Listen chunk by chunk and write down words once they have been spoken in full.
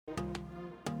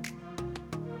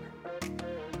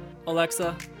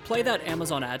Alexa, play that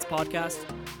Amazon Ads podcast.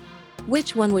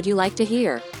 Which one would you like to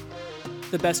hear?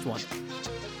 The best one.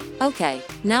 Okay,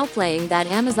 now playing that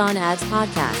Amazon Ads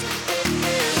podcast.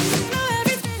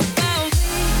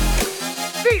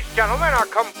 These gentlemen are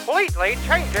completely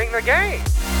changing the game.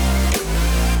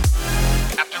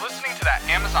 After listening to that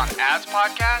Amazon Ads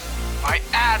podcast, my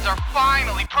ads are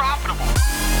finally profitable.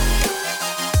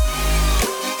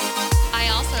 I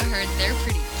also heard they're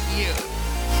pretty cute.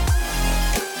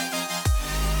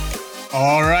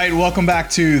 All right, welcome back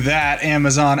to that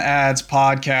Amazon Ads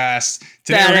podcast.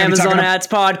 Today that Amazon Ads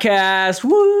podcast.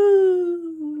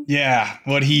 Woo! Yeah,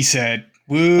 what he said.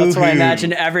 Woo! That's what I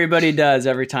imagine everybody does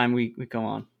every time we go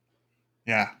on.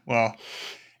 Yeah, well,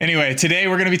 anyway, today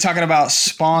we're going to be talking about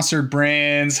sponsored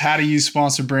brands, how to use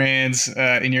sponsored brands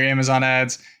in your Amazon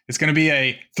ads. It's going to be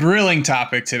a thrilling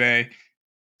topic today.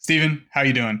 Steven, how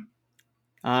you doing?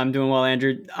 I'm doing well,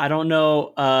 Andrew. I don't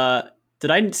know. Did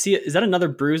I see it? Is that another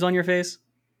bruise on your face?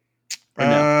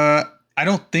 No? I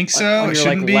don't think so. On your, it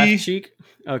shouldn't be. Left cheek?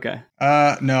 Okay.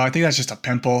 No, I think that's just a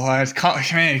pimple. I was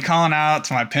calling out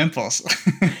to my pimples.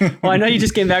 Well, I know you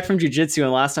just came back from jiu-jitsu,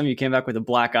 and last time you came back with a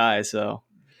black eye, so.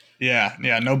 Yeah,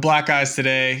 no black eyes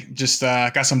today. Just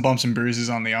got some bumps and bruises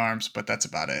on the arms, but that's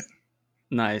about it.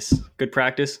 Nice. Good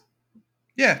practice?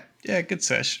 Yeah, good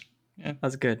sesh. Yeah,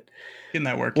 that's good. Getting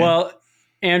that work. Well,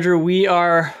 Andrew, we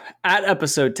are at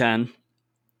episode 10.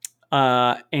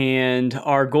 And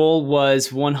our goal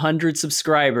was 100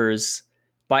 subscribers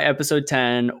by episode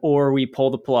 10, or we pull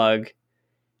the plug.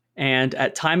 And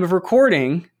at time of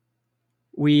recording,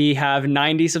 we have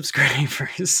 90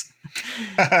 subscribers.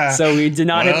 So we did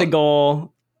not hit the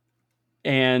goal,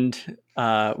 and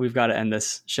we've got to end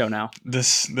this show now.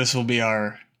 This will be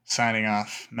our signing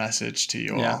off message to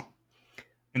you all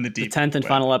in the deep 10th and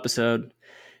final episode.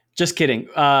 Just kidding.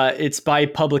 It's by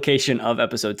publication of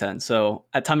episode 10. So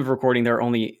at time of recording, there are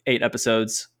only 8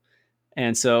 episodes.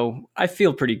 And so I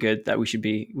feel pretty good that we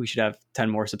should have 10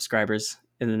 more subscribers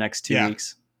in the next 2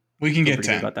 weeks. We can get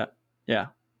 10 about that. Yeah,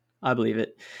 I believe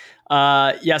it.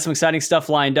 Some exciting stuff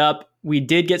lined up. We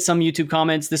did get some YouTube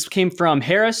comments. This came from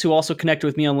Harris, who also connected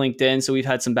with me on LinkedIn. So we've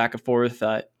had some back and forth.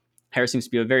 Harris seems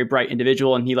to be a very bright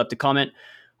individual, and he left a comment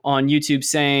on YouTube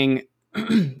saying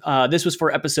this was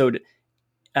for episode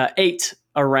 8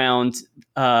 around,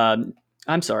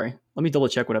 I'm sorry, let me double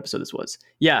check what episode this was.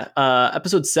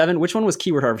 Episode 7. Which one was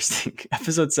keyword harvesting?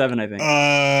 Episode 7, I think.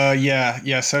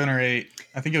 7 or 8.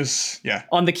 I think it was,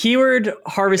 on the keyword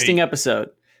harvesting 8. episode.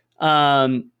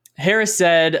 Harris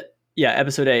said,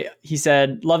 episode 8. He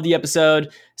said, love the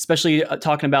episode, especially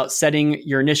talking about setting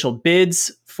your initial bids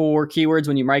for keywords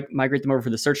when you migrate them over for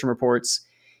the search term reports.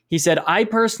 He said, I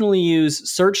personally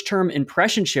use search term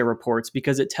impression share reports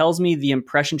because it tells me the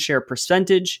impression share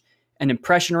percentage and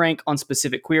impression rank on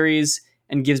specific queries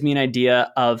and gives me an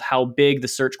idea of how big the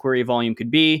search query volume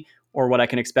could be or what I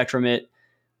can expect from it.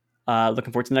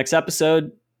 Looking forward to the next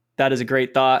episode. That is a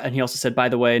great thought. And he also said, by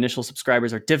the way, initial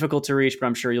subscribers are difficult to reach, but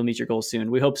I'm sure you'll meet your goals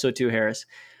soon. We hope so too, Harris.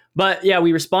 But yeah,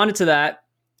 we responded to that.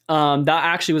 That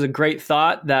actually was a great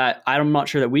thought that I'm not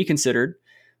sure that we considered.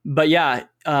 But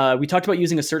we talked about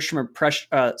using a search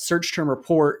term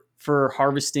report for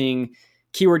harvesting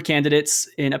keyword candidates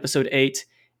in episode 8.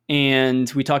 And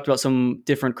we talked about some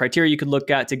different criteria you could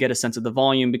look at to get a sense of the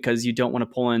volume because you don't want to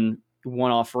pull in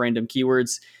one-off random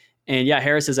keywords. And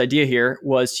Harris's idea here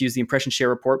was to use the impression share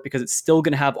report because it's still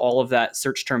going to have all of that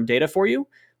search term data for you,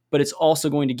 but it's also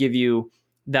going to give you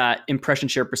that impression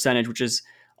share percentage, which is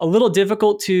a little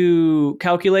difficult to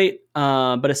calculate.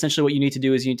 But essentially what you need to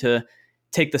do is you need to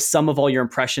take the sum of all your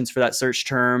impressions for that search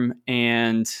term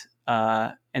and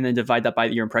then divide that by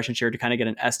your impression share to kind of get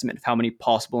an estimate of how many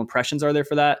possible impressions are there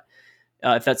for that.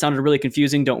 If that sounded really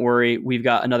confusing, don't worry. We've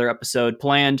got another episode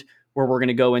planned where we're going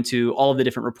to go into all of the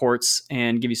different reports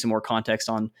and give you some more context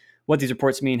on what these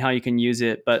reports mean, how you can use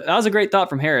it. But that was a great thought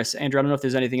from Harris. Andrew, I don't know if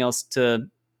there's anything else to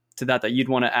that you'd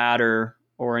want to add or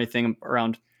anything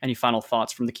around any final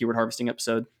thoughts from the keyword harvesting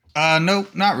episode. No,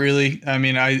 not really. I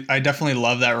mean, I definitely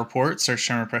love that report, search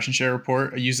term impression share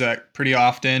report. I use that pretty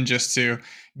often just to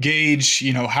gauge,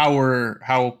 how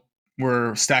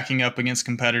we're stacking up against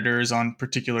competitors on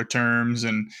particular terms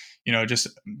and, just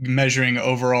measuring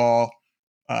overall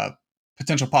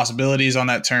potential possibilities on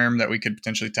that term that we could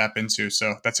potentially tap into.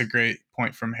 So that's a great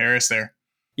point from Harris there.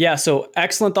 Yeah, so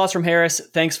excellent thoughts from Harris.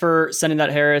 Thanks for sending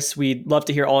that, Harris. We'd love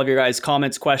to hear all of your guys'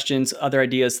 comments, questions, other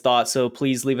ideas, thoughts. So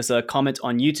please leave us a comment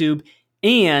on YouTube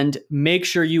and make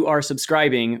sure you are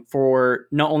subscribing for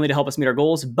not only to help us meet our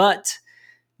goals, but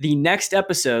the next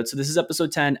episode, so this is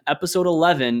episode 10, episode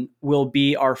 11 will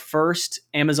be our first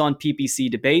Amazon PPC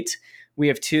debate. we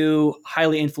have two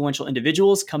highly influential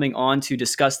individuals coming on to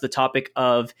discuss the topic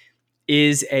of,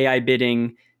 is AI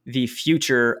bidding the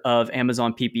future of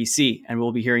Amazon PPC? And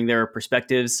we'll be hearing their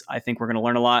perspectives. I think we're going to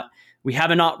learn a lot. We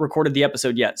haven't not recorded the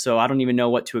episode yet, so I don't even know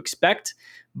what to expect.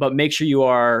 But make sure you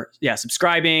are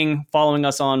subscribing, following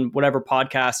us on whatever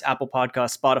podcast, Apple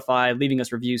Podcasts, Spotify, leaving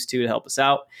us reviews too to help us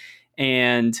out.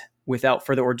 And without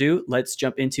further ado, let's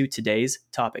jump into today's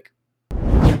topic.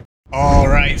 All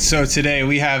right, so today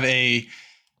we have a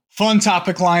fun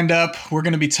topic lined up. We're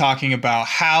going to be talking about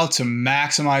how to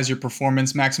maximize your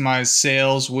performance, maximize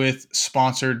sales with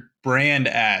sponsored brand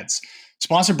ads.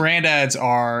 Sponsored brand ads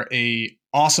are a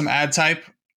awesome ad type.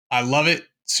 I love it.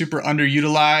 Super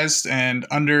underutilized and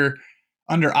under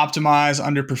optimized,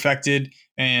 under perfected.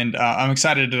 And I'm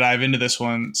excited to dive into this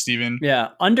one, Steven. Yeah,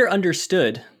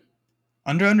 understood.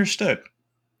 Understood.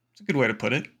 It's a good way to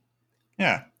put it.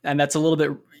 Yeah. And that's a little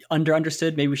bit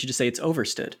understood. Maybe we should just say it's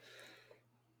overstood.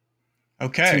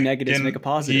 Okay. Two negatives make a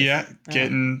positive. Yeah,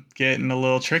 getting a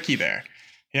little tricky there.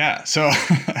 Yeah. So,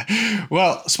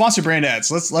 well, sponsored brand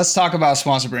ads. Let's talk about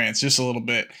sponsored brands just a little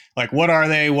bit. Like, what are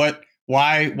they?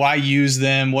 Why use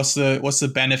them? What's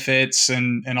the benefits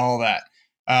and all that?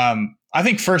 I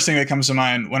think first thing that comes to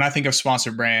mind when I think of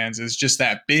sponsored brands is just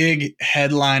that big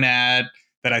headline ad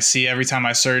that I see every time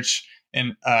I search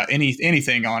in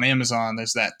anything on Amazon.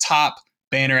 There's that top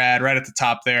banner ad right at the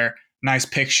top there. Nice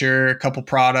picture, a couple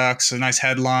products, a nice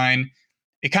headline.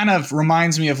 It kind of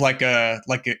reminds me of like an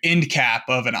end cap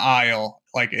of an aisle,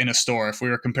 like in a store. If we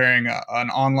were comparing an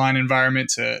online environment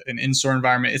to an in-store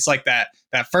environment, it's like that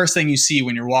first thing you see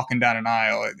when you're walking down an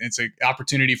aisle. It's an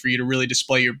opportunity for you to really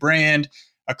display your brand,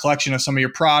 a collection of some of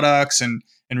your products, and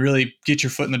really get your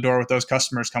foot in the door with those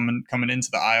customers coming into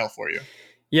the aisle for you.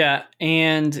 Yeah.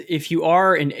 And if you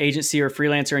are an agency or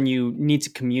freelancer and you need to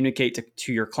communicate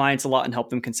to your clients a lot and help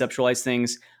them conceptualize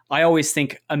things, I always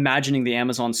think imagining the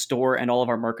Amazon store and all of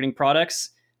our marketing products,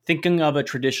 thinking of a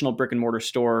traditional brick and mortar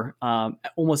store,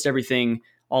 almost everything,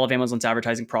 all of Amazon's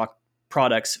advertising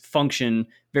products function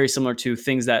very similar to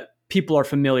things that people are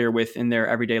familiar with in their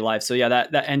everyday life. So yeah,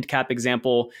 that end cap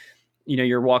example,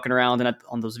 you're walking around and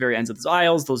on those very ends of those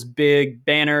aisles, those big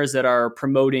banners that are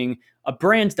promoting a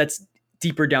brand that's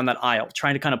deeper down that aisle,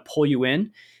 trying to kind of pull you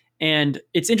in. And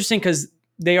it's interesting because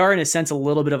they are, in a sense, a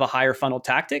little bit of a higher funnel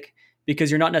tactic,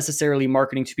 because you're not necessarily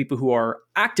marketing to people who are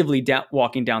actively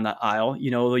walking down that aisle,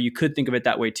 though you could think of it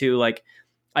that way too. Like,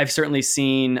 I've certainly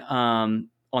seen on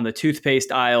the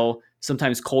toothpaste aisle,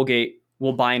 sometimes Colgate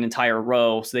will buy an entire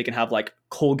row so they can have like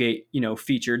Colgate,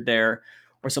 featured there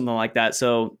or something like that.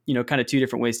 So, kind of two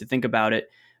different ways to think about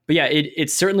it. But yeah,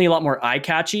 it's certainly a lot more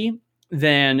eye-catchy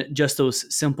than just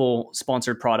those simple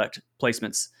sponsored product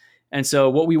placements. And so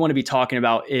what we want to be talking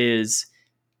about is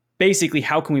basically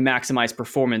how can we maximize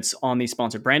performance on these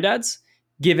sponsored brand ads,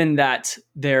 given that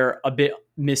they're a bit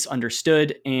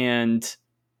misunderstood. And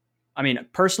I mean,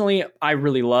 personally, I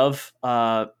really love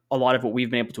a lot of what we've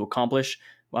been able to accomplish.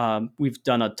 We've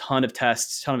done a ton of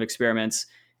tests, ton of experiments,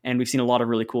 and we've seen a lot of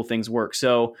really cool things work.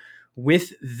 So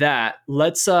with that,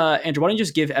 let's, Andrew, why don't you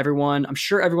just give everyone, I'm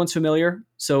sure everyone's familiar,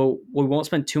 so we won't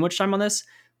spend too much time on this,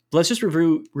 but let's just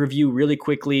review really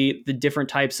quickly the different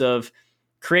types of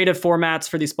creative formats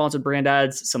for these sponsored brand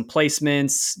ads, some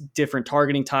placements, different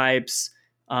targeting types,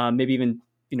 maybe even,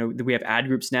 we have ad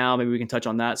groups now, maybe we can touch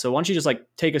on that. So why don't you just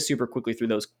take us super quickly through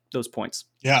those points?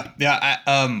 Yeah.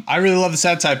 I really love this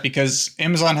ad type because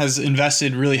Amazon has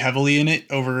invested really heavily in it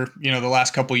over, the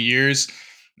last couple of years.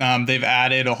 They've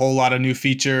added a whole lot of new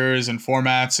features and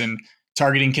formats and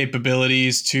targeting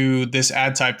capabilities to this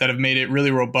ad type that have made it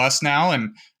really robust now,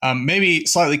 and maybe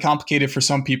slightly complicated for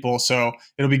some people. So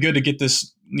it'll be good to get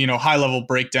this, high level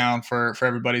breakdown for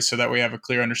everybody so that we have a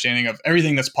clear understanding of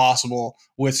everything that's possible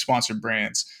with sponsored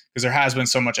brands, because there has been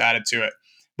so much added to it.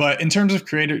 But in terms of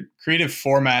creative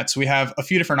formats, we have a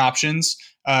few different options.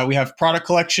 We have product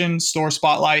collection, store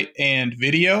spotlight, and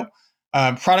video.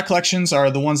 Product collections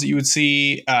are the ones that you would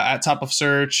see at top of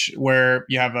search, where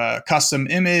you have a custom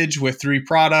image with 3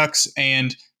 products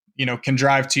and can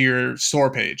drive to your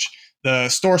store page. The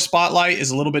store spotlight is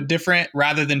a little bit different.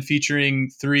 Rather than featuring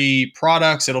 3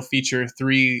 products, it'll feature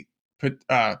 3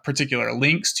 particular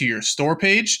links to your store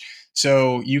page.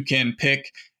 So you can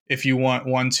pick if you want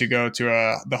one to go to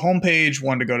the home page,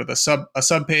 one to go to a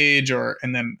sub page,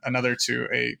 and then another to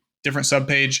a different sub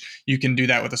page. You can do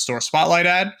that with a store spotlight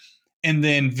ad. And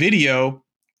then video,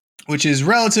 which is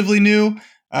relatively new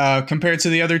compared to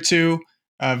the other 2.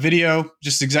 Video,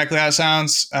 just exactly how it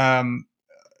sounds,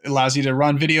 allows you to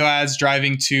run video ads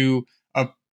driving to a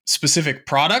specific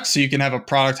products. So you can have a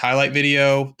product highlight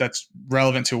video that's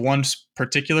relevant to one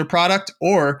particular product,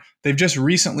 or they've just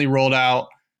recently rolled out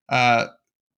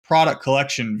product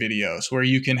collection videos where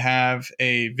you can have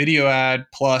a video ad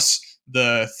plus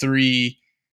the 3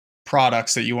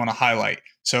 products that you want to highlight.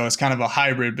 So it's kind of a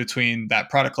hybrid between that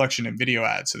product collection and video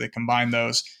ad. So they combine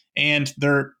those, and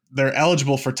they're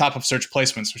eligible for top of search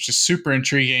placements, which is super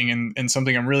intriguing and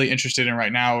something I'm really interested in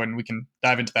right now. And we can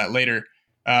dive into that later.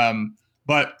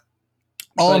 But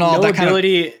all in all, no that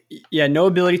ability, no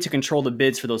ability to control the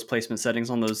bids for those placement settings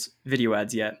on those video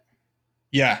ads yet.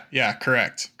 Yeah,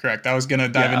 correct. I was going to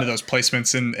dive into those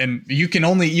placements, and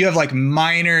you have like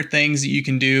minor things that you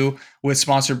can do with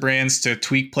sponsored brands to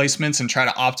tweak placements and try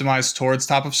to optimize towards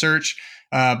top of search.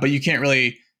 But you can't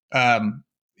really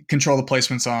control the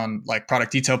placements on like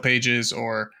product detail pages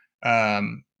or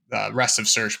rest of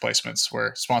search placements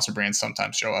where sponsored brands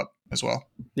sometimes show up as well.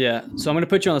 Yeah. So I'm going to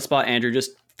put you on the spot, Andrew,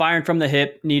 just firing from the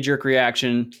hip, knee-jerk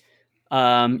reaction.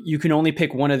 You can only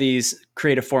pick one of these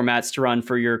creative formats to run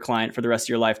for your client for the rest of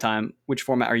your lifetime. Which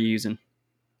format are you using?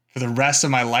 For the rest of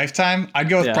my lifetime, I'd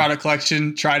go with product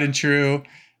collection, tried and true.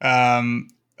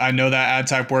 I know that ad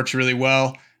type works really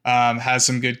well, has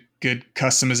some good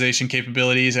customization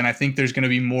capabilities, and I think there's going to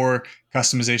be more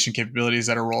customization capabilities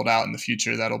that are rolled out in the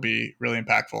future that'll be really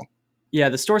impactful. Yeah,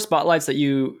 the store spotlights that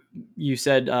you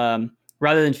said,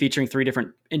 rather than featuring 3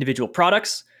 different individual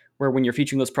products, where when you're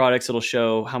featuring those products, it'll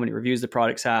show how many reviews the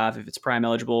products have, if it's Prime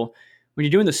eligible. When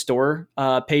you're doing the store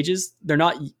pages, they're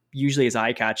not usually as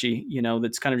eye-catchy.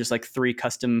 That's kind of just like 3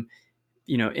 custom,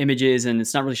 images, and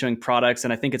it's not really showing products.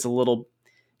 And I think it's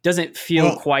doesn't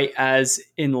feel quite as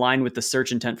in line with the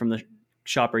search intent from the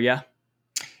shopper. Yeah.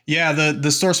 Yeah.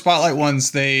 The store spotlight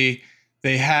ones, they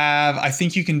have, I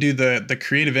think you can do the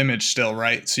creative image still,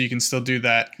 right? So you can still do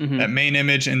that main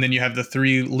image, and then you have the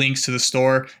 3 links to the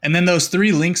store. And then those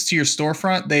 3 links to your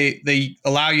storefront, they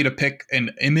allow you to pick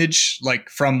an image like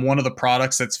from one of the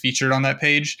products that's featured on that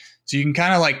page. So you can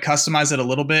kind of like customize it a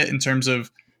little bit in terms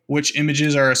of which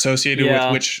images are associated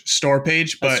with which store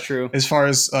page. But as far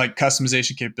as like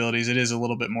customization capabilities, it is a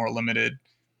little bit more limited.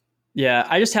 Yeah,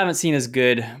 I just haven't seen as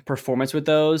good performance with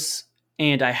those.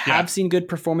 And I have seen good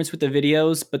performance with the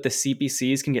videos, but the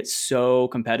CPCs can get so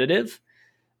competitive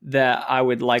that I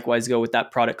would likewise go with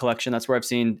that product collection. That's where I've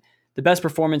seen the best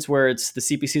performance, where it's the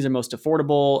CPCs are most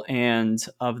affordable, and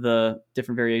of the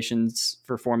different variations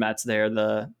for formats there,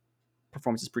 the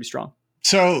performance is pretty strong.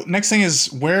 So next thing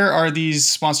is, where are these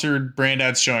sponsored brand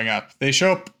ads showing up? They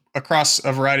show up across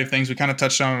a variety of things. We kind of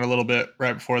touched on it a little bit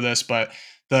right before this, but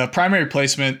the primary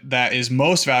placement that is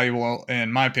most valuable,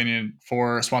 in my opinion,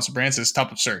 for sponsored brands is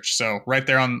top of search. So right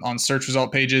there on search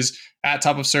result pages at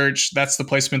top of search, that's the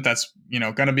placement that's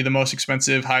going to be the most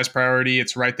expensive, highest priority.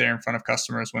 It's right there in front of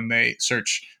customers when they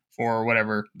search for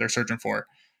whatever they're searching for.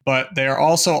 But there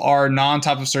also are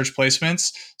non-top of search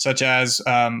placements, such as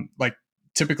like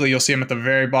typically you'll see them at the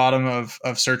very bottom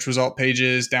of search result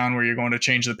pages, down where you're going to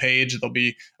change the page. There'll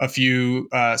be a few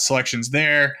selections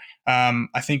there.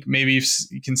 I think maybe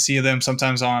you can see them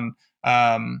sometimes on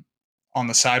the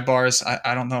sidebars.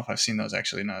 I don't know if I've seen those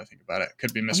actually, now that I think about it.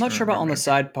 Could be missing. I'm not sure about on the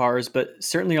sidebars, but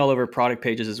certainly all over product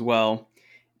pages as well.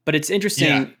 But it's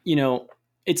interesting,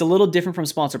 it's a little different from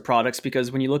sponsored products,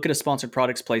 because when you look at a sponsored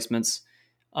products placements,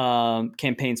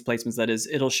 campaigns placements, that is,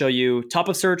 it'll show you top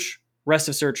of search, rest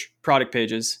of search, product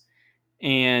pages,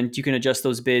 and you can adjust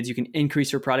those bids. You can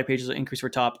increase your product pages or increase your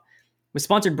top. With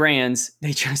sponsored brands,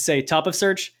 they just say top of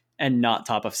search and not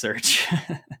top of search.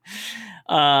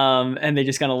 And they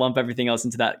just kind of lump everything else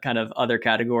into that kind of other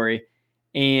category.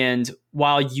 And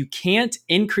while you can't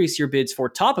increase your bids for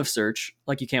top of search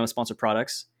like you can with sponsored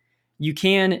products, you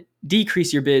can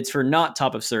decrease your bids for not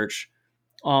top of search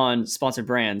on sponsored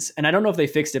brands. And I don't know if they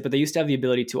fixed it, but they used to have the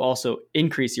ability to also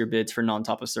increase your bids for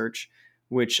non-top of search,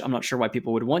 which I'm not sure why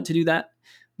people would want to do that,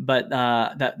 but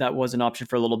that was an option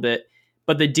for a little bit.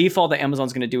 But the default that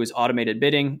Amazon's going to do is automated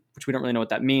bidding, which we don't really know what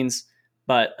that means.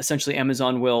 But essentially,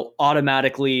 Amazon will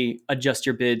automatically adjust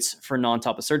your bids for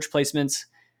non-top of search placements.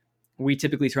 We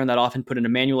typically turn that off and put in a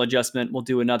manual adjustment. We'll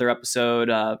do another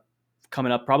episode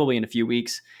coming up probably in a few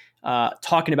weeks,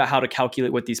 talking about how to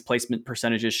calculate what these placement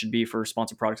percentages should be for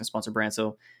sponsored products and sponsored brands.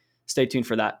 So stay tuned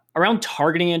for that. Around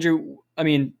targeting, Andrew, I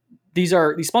mean, these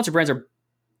sponsored brands are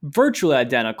virtually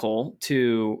identical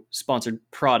to sponsored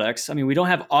products. I mean, we don't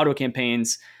have auto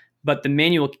campaigns, but the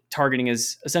manual targeting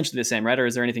is essentially the same, right? Or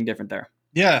is there anything different there?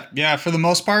 Yeah. For the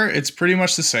most part, it's pretty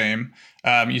much the same.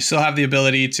 You still have the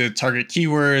ability to target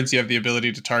keywords. You have the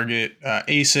ability to target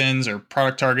ASINs or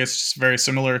product targets, just very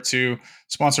similar to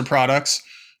sponsored products.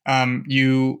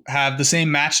 you have the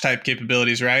same match type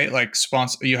capabilities, right? Like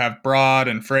you have broad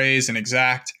and phrase and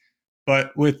exact.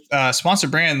 But with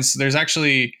sponsored brands, there's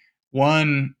actually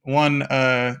one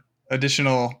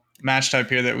additional match type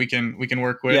here that we can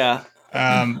work with. Yeah.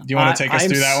 Do you want to take us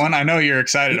through that one? I know you're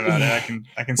excited about it. I can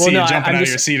Well, see no, you jumping I'm out of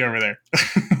just- your seat over there.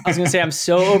 I was gonna say I'm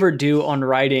so overdue on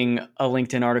writing a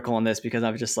LinkedIn article on this because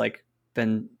I've just like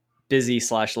been busy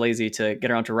 / lazy to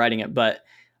get around to writing it. But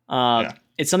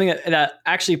it's something that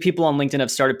actually people on LinkedIn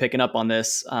have started picking up on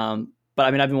this. But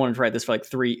I mean, I've been wanting to write this for like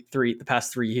the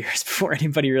past 3 years before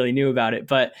anybody really knew about it.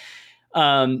 But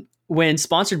when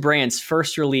sponsored brands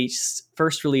first released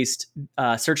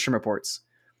search term reports,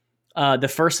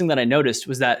 the first thing that I noticed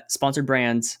was that sponsored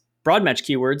brands broad match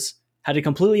keywords had a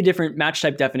completely different match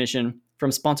type definition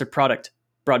from sponsored product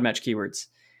broad match keywords,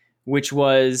 which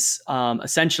was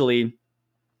essentially,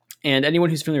 and anyone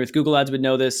who's familiar with Google Ads would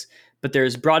know this, but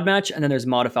there's broad match and then there's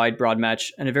modified broad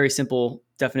match. And a very simple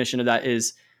definition of that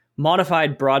is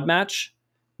modified broad match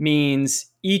means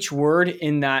each word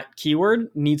in that keyword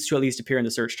needs to at least appear in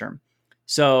the search term.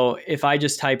 So if I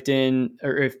just typed in,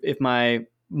 or if my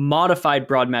modified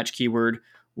broad match keyword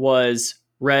was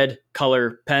red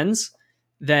color pens,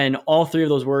 then all three of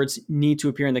those words need to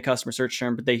appear in the customer search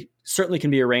term, but they certainly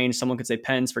can be arranged. Someone could say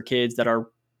pens for kids that are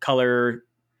color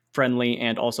friendly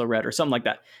and also red or something like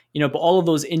that. But all of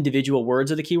those individual words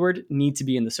of the keyword need to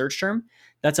be in the search term.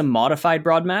 That's a modified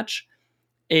broad match.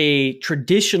 A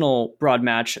traditional broad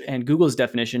match, and Google's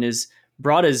definition is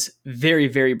broad is very,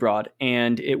 very broad,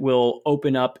 and it will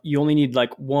open up. You only need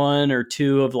like one or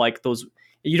two of like those.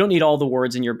 You don't need all the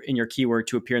words in your keyword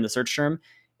to appear in the search term.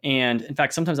 And in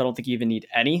fact, sometimes I don't think you even need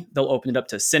any. They'll open it up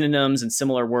to synonyms and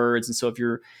similar words. And so if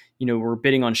we're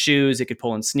bidding on shoes, it could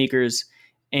pull in sneakers.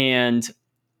 And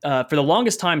for the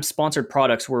longest time, sponsored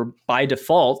products were by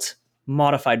default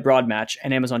modified broad match,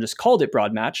 and Amazon just called it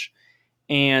broad match.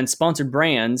 And sponsored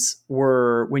brands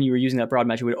were, when you were using that broad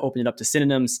match, it would open it up to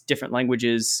synonyms, different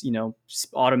languages,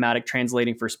 automatic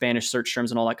translating for Spanish search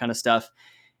terms and all that kind of stuff.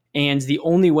 And the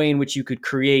only way in which you could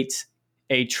create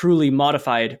a truly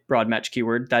modified broad match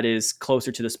keyword that is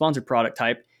closer to the sponsored product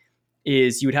type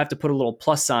is you would have to put a little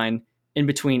plus sign in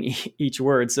between each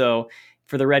word. So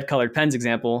for the red colored pens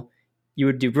example, you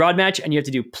would do broad match and you have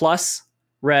to do plus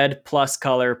red plus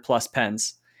color plus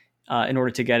pens in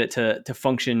order to get it to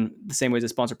function the same way as a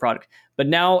sponsored product. But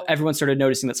now everyone started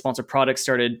noticing that sponsored products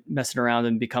started messing around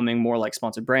and becoming more like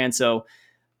sponsored brands. So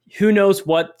who knows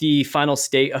what the final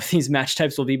state of these match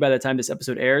types will be by the time this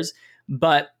episode airs.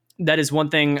 But that is one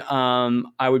thing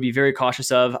I would be very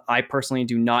cautious of. I personally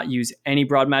do not use any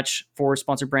broad match for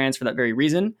sponsored brands for that very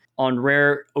reason. On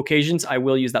rare occasions, I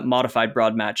will use that modified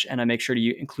broad match, and I make sure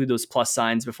to include those plus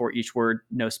signs before each word,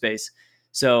 no space.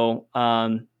 So,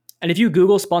 and if you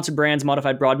Google sponsored brands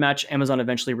modified broad match, Amazon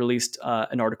eventually released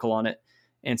an article on it.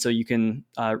 And so you can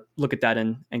look at that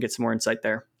and get some more insight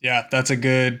there. Yeah, that's a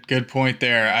good point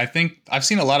there. I think I've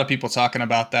seen a lot of people talking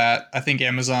about that. I think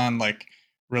Amazon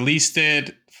released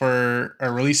it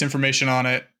released information on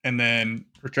it and then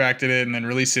retracted it and then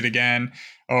released it again.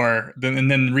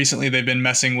 And then recently they've been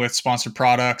messing with sponsored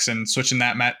products and switching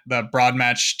the broad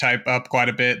match type up quite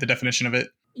a bit, the definition of it.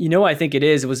 I think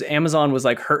it was Amazon was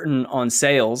hurting on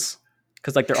sales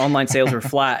because their online sales were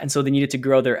flat. And so they needed to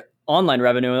grow their online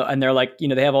revenue. And they're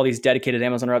they have all these dedicated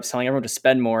Amazon reps telling everyone to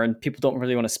spend more, and people don't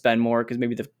really want to spend more because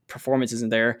maybe the performance isn't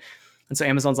there. And so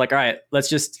Amazon's like, all right, let's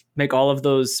just make all of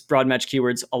those broad match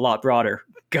keywords a lot broader.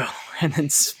 Go. And then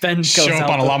spend goes show up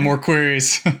on a lot more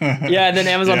queries. Yeah. And then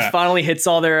Amazon finally hits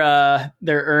all their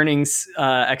earnings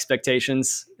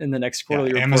expectations in the next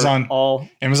quarterly report. Amazon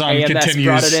AMS continues,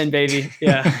 brought it in, baby.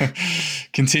 Yeah.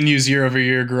 Continues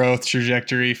year-over-year growth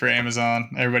trajectory for Amazon.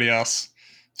 Everybody else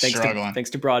struggling.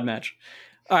 Thanks to broad match.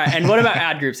 All right. And what about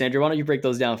ad groups, Andrew? Why don't you break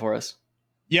those down for us?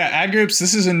 Yeah, ad groups.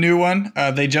 This is a new one.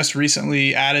 They just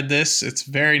recently added this. It's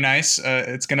very nice.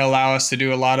 It's going to allow us to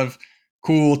do a lot of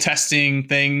cool testing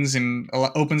things and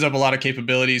opens up a lot of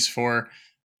capabilities for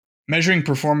measuring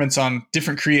performance on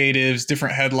different creatives,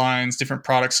 different headlines, different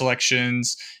product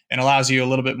selections, and allows you a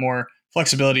little bit more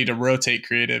flexibility to rotate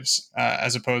creatives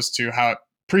as opposed to how it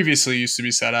previously used to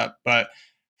be set up. But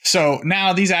so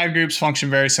now these ad groups function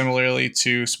very similarly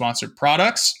to sponsored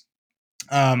products.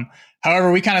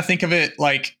 However, we kind of think of it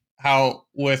like how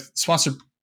with sponsored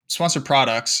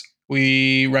products,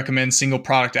 we recommend single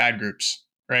product ad groups,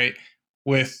 right?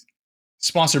 With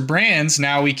sponsored brands,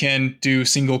 now we can do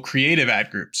single creative ad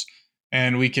groups,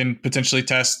 and we can potentially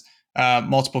test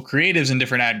multiple creatives in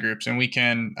different ad groups, and we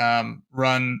can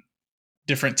run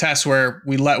different tests where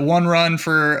we let one run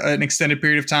for an extended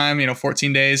period of time,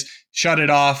 14 days, shut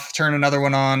it off, turn another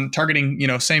one on, targeting,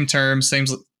 same terms,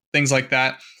 things like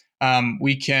that.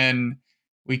 We can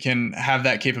have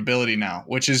that capability now,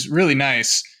 which is really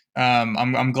nice.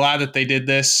 I'm glad that they did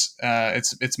this.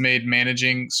 It's made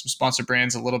managing some sponsored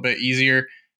brands a little bit easier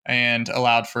and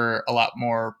allowed for a lot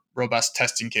more robust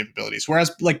testing capabilities.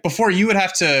 Whereas like before, you would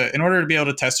have to, in order to be able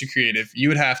to test your creative, you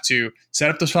would have to set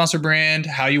up the sponsor brand,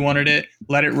 how you wanted it,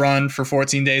 let it run for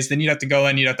 14 days. Then you'd have to go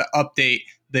in, you'd have to update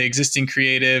the existing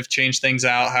creative, change things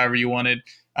out however you wanted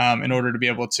in order to be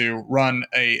able to run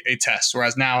a test.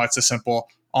 Whereas now it's a simple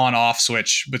on-off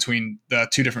switch between the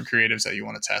two different creatives that you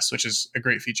want to test, which is a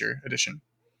great feature addition.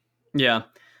 Yeah.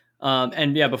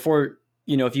 And yeah, before,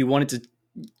 if you wanted to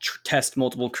test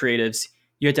multiple creatives,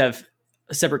 you had to have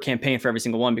a separate campaign for every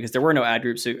single one because there were no ad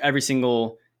groups. So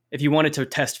if you wanted to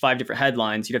test 5 different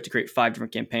headlines, you'd have to create 5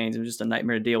 different campaigns. It was just a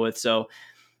nightmare to deal with. So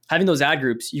having those ad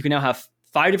groups, you can now have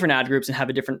 5 different ad groups and have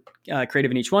a different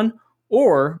creative in each one,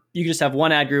 or you can just have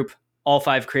one ad group, all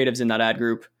 5 creatives in that ad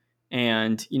group.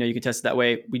 And, you can test it that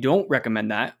way. We don't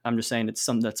recommend that. I'm just saying it's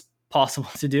something that's possible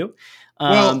to do.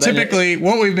 Well, typically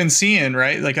what we've been seeing,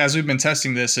 right, like as we've been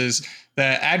testing this, is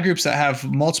that ad groups that have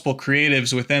multiple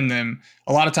creatives within them,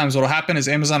 a lot of times what will happen is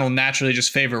Amazon will naturally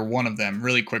just favor one of them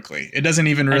really quickly. It doesn't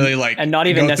even really and not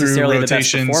even necessarily the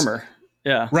best performer.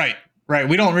 Yeah. Right.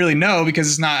 We don't really know because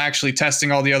it's not actually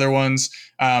testing all the other ones.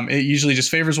 It usually just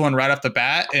favors one right off the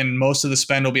bat, and most of the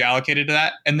spend will be allocated to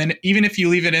that. And then even if you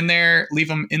leave them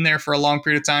in there for a long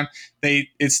period of time,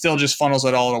 it still just funnels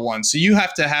it all to one. So you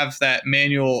have to have that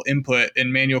manual input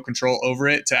and manual control over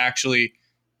it to actually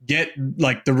get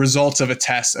like the results of a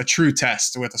true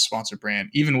test with a sponsored brand,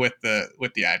 even with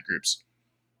the ad groups.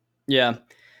 Yeah.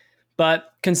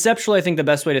 But conceptually, I think the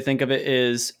best way to think of it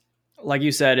is, like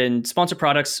you said, in sponsored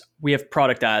products, we have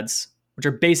product ads, which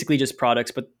are basically just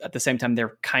products, but at the same time,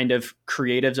 they're kind of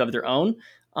creatives of their own.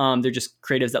 They're just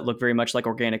creatives that look very much like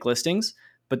organic listings,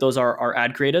 but those are our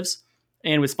ad creatives.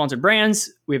 And with sponsored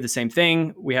brands, we have the same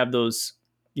thing. We have those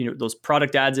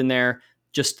product ads in there,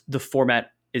 just the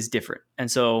format is different. And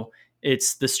so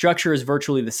the structure is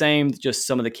virtually the same, just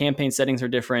some of the campaign settings are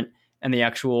different and the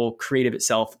actual creative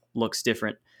itself looks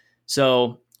different.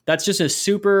 So that's just a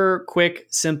super quick,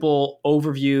 simple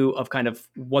overview of kind of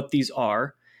what these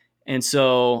are. And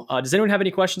so does anyone have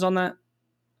any questions on that?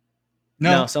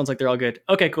 No, sounds like they're all good.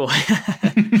 Okay, cool.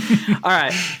 All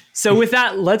right. So with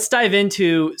that, let's dive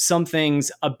into some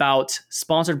things about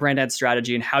sponsored brand ad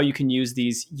strategy and how you can use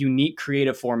these unique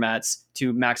creative formats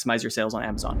to maximize your sales on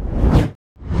Amazon.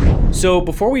 So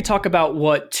before we talk about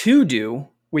what to do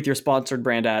with your sponsored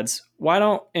brand ads, why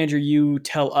don't, Andrew, you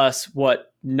tell us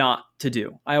what not to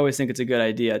do? I always think it's a good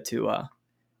idea to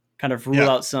kind of rule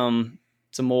out some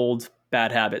old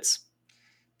bad habits.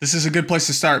 This is a good place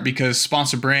to start because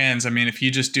sponsored brands, I mean, if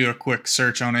you just do a quick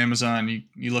search on Amazon,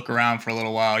 you look around for a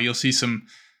little while, you'll see some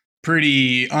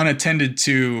pretty unattended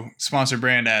to sponsored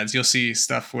brand ads. You'll see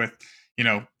stuff with,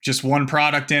 just one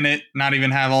product in it, not even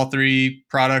have all 3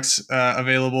 products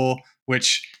available,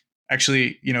 which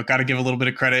actually, got to give a little bit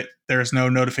of credit. There's no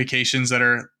notifications that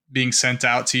are being sent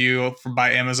out to you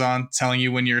by Amazon telling you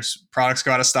when your products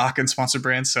go out of stock in sponsored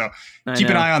brands. So keep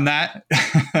an eye on that.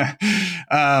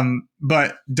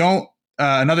 But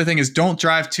another thing is don't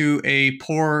drive to a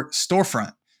poor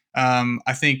storefront.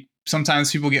 I think sometimes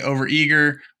people get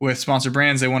overeager with sponsored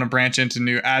brands. They want to branch into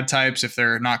new ad types if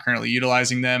they're not currently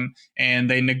utilizing them, and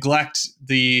they neglect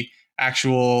the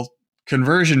actual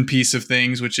conversion piece of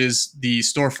things, which is the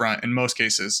storefront in most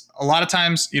cases. A lot of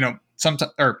times,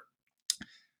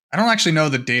 I don't actually know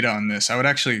the data on this. I would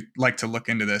actually like to look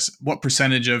into this. What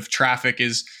percentage of traffic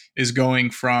is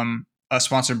going from a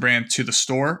sponsored brand to the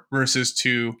store versus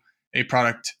to a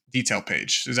product detail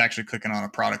page, is actually clicking on a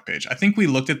product page. I think we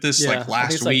looked at this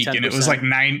last week, and it was like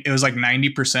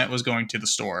 90% was going to the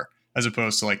store as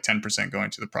opposed to like 10% going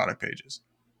to the product pages.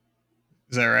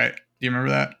 Is that right? Do you remember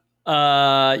that?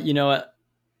 You know what?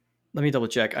 Let me double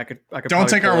check. I could. Don't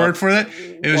take our word for it.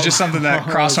 It was just something that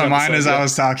crossed my mind as I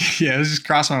was talking. Yeah, it was just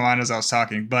crossed my mind as I was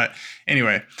talking. But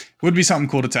anyway, would be something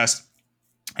cool to test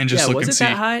and just look and see. Was it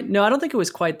that high? No, I don't think it was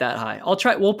quite that high. I'll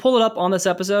try. We'll pull it up on this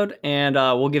episode and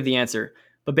we'll give the answer.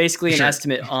 But basically, an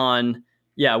estimate on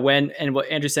when, and what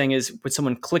Andrew's saying is when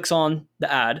someone clicks on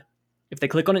the ad, if they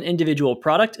click on an individual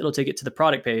product, it'll take it to the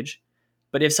product page.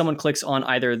 But if someone clicks on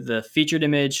either the featured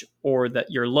image or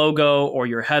your logo or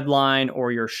your headline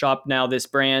or your shop now this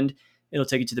brand, it'll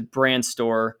take you to the brand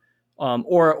store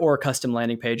or custom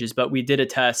landing pages. But we did a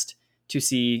test to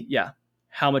see,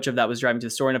 how much of that was driving to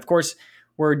the store. And of course,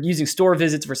 we're using store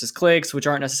visits versus clicks, which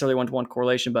aren't necessarily one-to-one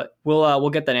correlation. But we'll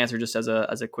get that answer just as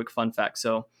a quick fun fact.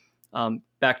 So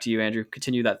back to you, Andrew.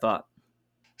 Continue that thought.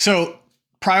 So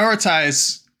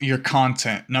prioritize your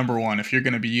content, number one, if you're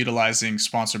going to be utilizing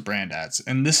sponsored brand ads.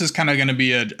 And this is kind of going to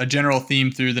be a general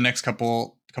theme through the next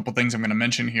couple things I'm going to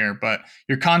mention here, but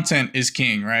your content is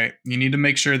king, right? You need to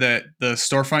make sure that the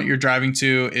storefront you're driving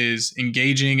to is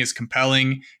engaging, is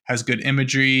compelling, has good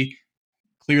imagery,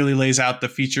 clearly lays out the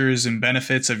features and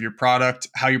benefits of your product,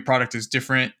 how your product is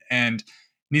different, and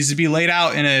needs to be laid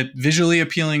out in a visually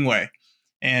appealing way.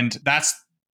 And that's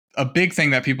a big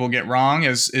thing that people get wrong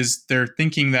is they're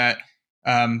thinking that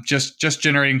just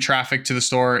generating traffic to the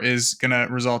store is going to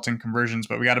result in conversions,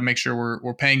 but we got to make sure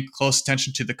we're paying close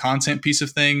attention to the content piece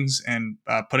of things and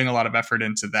putting a lot of effort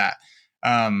into that.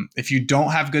 If you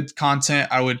don't have good content,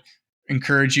 I would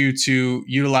encourage you to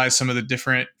utilize some of the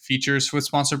different features with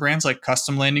sponsor brands, like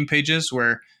custom landing pages,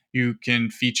 where you can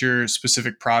feature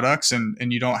specific products and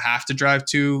you don't have to drive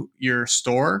to your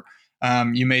store.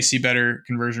 You may see better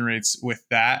conversion rates with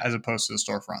that as opposed to the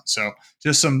storefront. So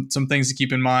just some things to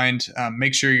keep in mind.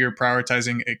 Make sure you're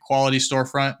prioritizing a quality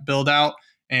storefront build out,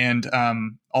 and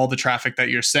all the traffic that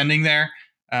you're sending there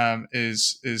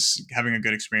is having a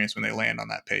good experience when they land on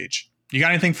that page. You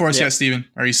got anything for us yet, Steven?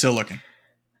 Or are you still looking?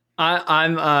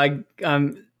 I'm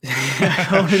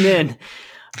honing in.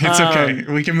 It's okay.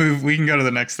 We can move. We can go to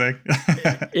the next thing.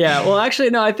 Yeah. Well,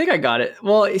 actually, no, I think I got it.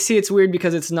 Well, you see, it's weird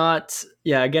because it's not,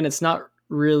 again, it's not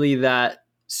really that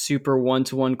super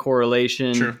one-to-one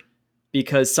correlation. True.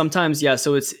 Because sometimes,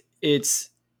 so it's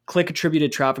click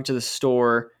attributed traffic to the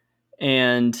store,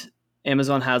 and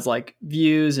Amazon has like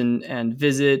views and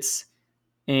visits,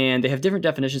 and they have different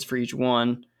definitions for each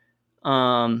one.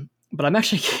 But I'm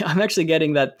actually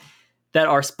getting that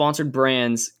our sponsored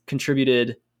brands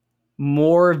contributed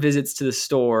more visits to the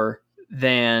store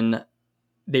than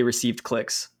they received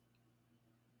clicks,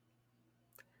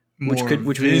 which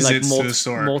would mean like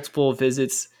multiple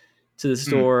visits to the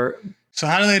store. So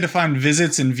how do they define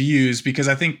visits and views? Because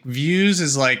I think views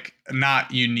is like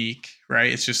not unique,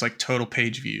 right? It's just like total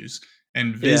page views,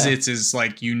 and visits is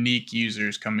like unique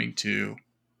users coming to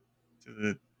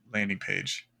the landing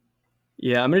page.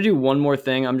 Yeah, I'm gonna do one more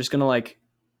thing. I'm just gonna like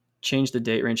change the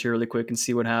date range here really quick and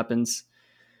see what happens.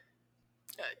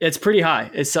 It's pretty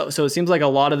high. So it seems like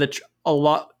 90%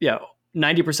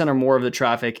 or more of the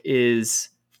traffic is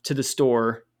to the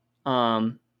store.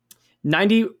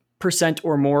 90%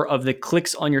 or more of the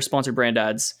clicks on your sponsored brand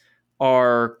ads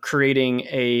are creating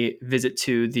a visit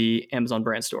to the Amazon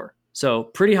brand store. So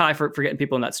pretty high for getting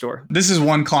people in that store. This is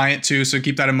one client too, so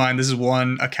keep that in mind. This is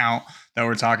one account that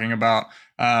we're talking about.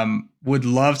 Would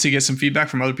love to get some feedback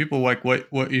from other people, like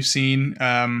what you've seen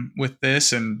with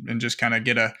this, and just kind of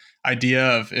get a idea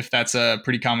of if that's a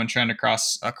pretty common trend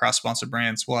across sponsored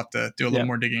brands. We'll have to do a little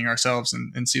more digging ourselves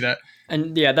and see that.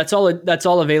 And that's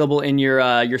all available in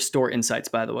your store insights,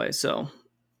 by the way. So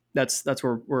that's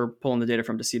where we're pulling the data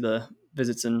from to see the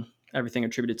visits and everything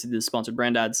attributed to the sponsored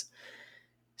brand ads.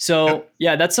 So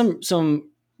that's some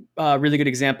really good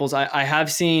examples. I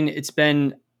have seen, it's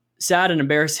been sad and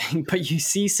embarrassing, but you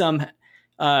see some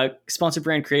sponsored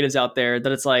brand creatives out there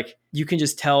that it's like, you can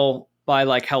just tell by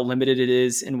like how limited it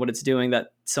is and what it's doing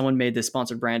that someone made this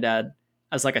sponsored brand ad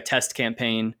as like a test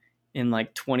campaign in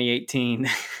like 2018.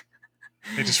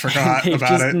 They just forgot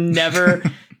about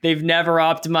it. They've never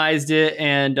optimized it.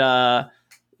 And,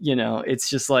 it's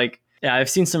just like, I've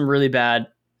seen some really bad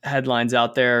headlines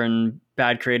out there and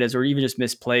bad creatives, or even just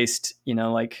misplaced,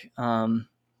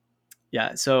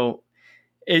 so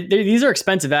these are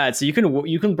expensive ads. So you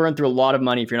can burn through a lot of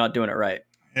money if you're not doing it right.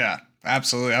 Yeah,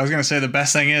 absolutely. I was going to say the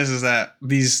best thing is that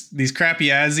these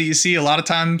crappy ads that you see, a lot of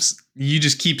times you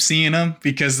just keep seeing them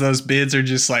because those bids are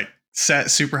just like set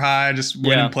super high, just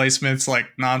winning placements like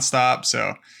nonstop.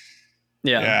 So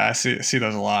I see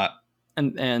those a lot.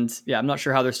 And I'm not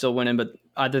sure how they're still winning, but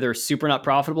either they're super not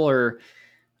profitable, or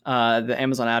the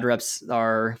Amazon ad reps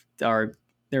are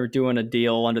they're doing a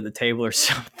deal under the table or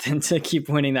something to keep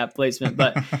winning that placement.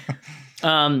 But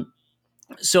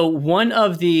so one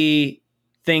of the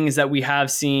things that we have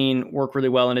seen work really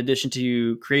well, in addition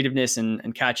to creativeness and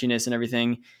catchiness and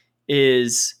everything,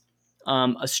 is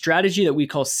a strategy that we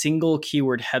call single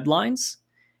keyword headlines.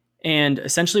 And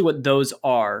essentially what those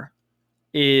are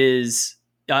is,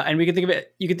 and you can think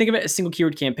of it as single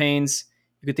keyword campaigns.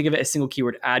 You could think of it as single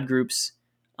keyword ad groups.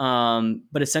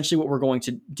 But essentially what we're going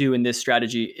to do in this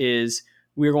strategy is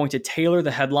we're going to tailor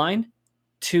the headline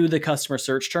to the customer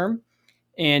search term.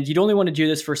 And you'd only want to do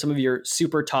this for some of your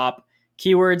super top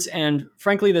keywords. And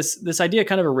frankly, this idea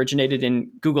kind of originated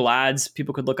in Google Ads.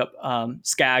 People could look up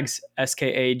SKAG,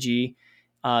 SKAG,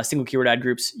 single keyword ad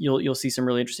groups. You'll see some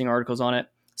really interesting articles on it,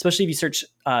 especially if you search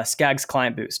SKAG's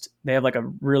Client Boost. They have like a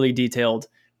really detailed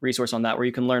resource on that where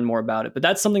you can learn more about it. But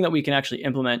that's something that we can actually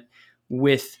implement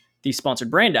with these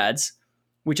sponsored brand ads,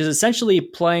 which is essentially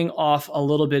playing off a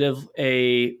little bit of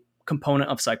a component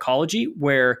of psychology,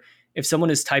 where if someone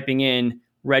is typing in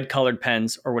red colored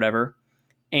pens or whatever,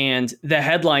 and the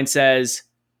headline says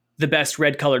the best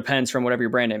red colored pens from whatever your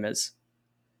brand name is,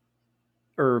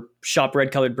 or shop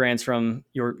red colored brands from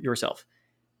yourself,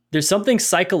 there's something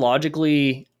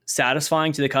psychologically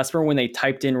satisfying to the customer when they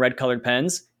typed in red colored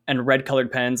pens, and red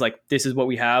colored pens, like this is what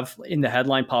we have in the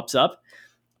headline, pops up.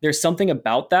 There's something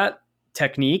about that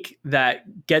technique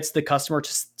that gets the customer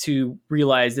to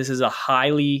realize this is a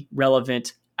highly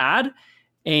relevant ad,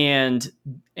 and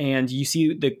you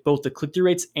see both the click-through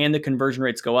rates and the conversion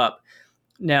rates go up.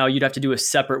 Now you'd have to do a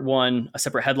separate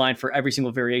headline for every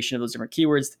single variation of those different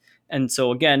keywords. And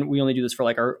so again, we only do this for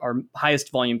like our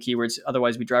highest volume keywords.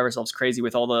 Otherwise we drive ourselves crazy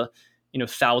with all the,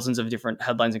 thousands of different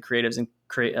headlines and creatives, and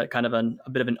create a kind of a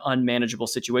bit of an unmanageable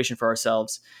situation for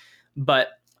ourselves. But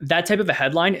that type of a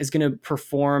headline is going to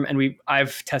perform, and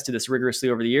I've tested this rigorously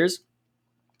over the years,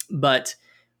 but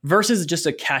versus just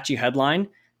a catchy headline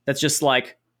that's just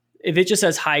like, if it just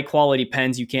says high quality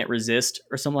pens you can't resist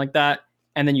or something like that,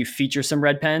 and then you feature some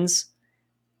red pens,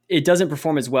 it doesn't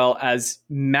perform as well as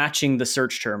matching the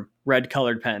search term red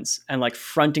colored pens and like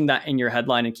fronting that in your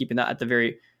headline and keeping that at the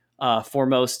very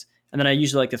foremost. And then I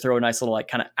usually like to throw a nice little like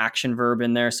kind of action verb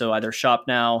in there. So either shop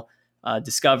now,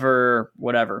 discover,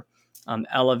 whatever,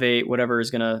 elevate, whatever is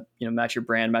going to, match your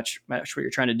brand, match what you're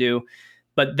trying to do.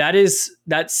 But that is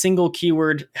that single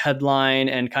keyword headline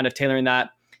and kind of tailoring that.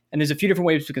 And there's a few different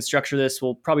ways we can structure this.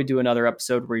 We'll probably do another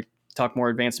episode where we talk more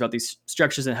advanced about these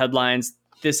structures and headlines.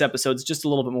 This episode is just a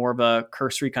little bit more of a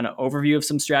cursory kind of overview of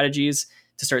some strategies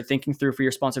to start thinking through for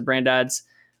your sponsored brand ads.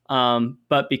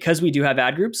 But because we do have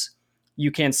ad groups, you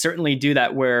can certainly do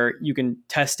that where you can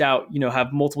test out,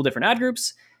 have multiple different ad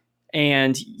groups,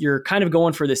 and you're kind of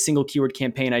going for this single keyword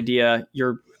campaign idea.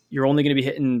 You're only going to be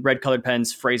hitting red colored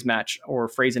pens, phrase match, or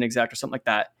phrase and exact, or something like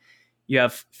that. You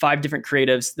have 5 different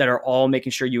creatives that are all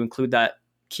making sure you include that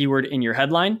keyword in your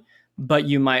headline, but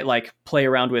you might like play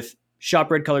around with shop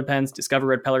red colored pens, discover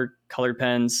red colored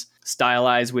pens,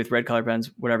 stylize with red colored pens,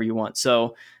 whatever you want.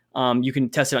 So you can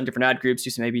test it on different ad groups, do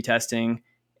some A/B testing,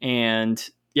 and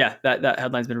yeah, that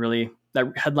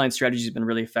headline strategy has been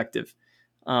really effective.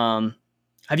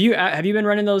 Have you been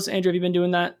running those, Andrew? Have you been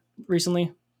doing that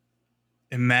recently?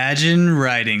 Imagine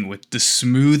writing with the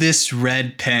smoothest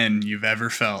red pen you've ever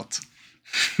felt.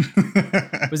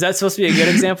 Was that supposed to be a good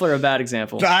example or a bad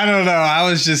example? I don't know. I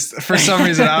was just, for some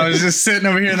reason, I was just sitting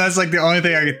over here, and that's like the only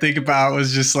thing I could think about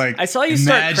was just like, I saw you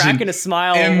start cracking a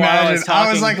smile while I was talking.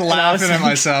 I was like laughing at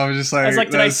myself, just like, I was like,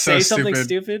 did I say so something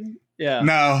stupid? Yeah.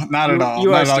 No, not at all.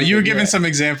 Not at all. You were giving some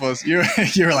examples. You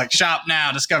were like, shop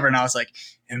now, discover, and I was like,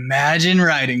 imagine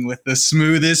writing with the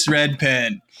smoothest red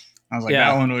pen. I was like,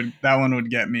 that one would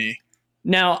get me.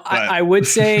 Now, I would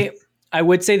say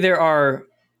there are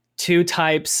 2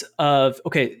 types of,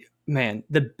 okay, man,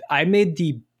 I made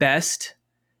the best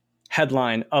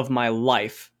headline of my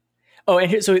life. Oh, and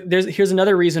here's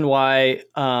another reason why,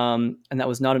 and that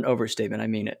was not an overstatement. I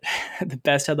mean it. The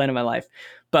best headline of my life.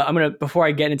 But before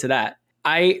I get into that,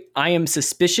 I am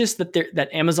suspicious that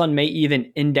Amazon may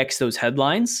even index those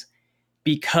headlines,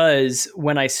 because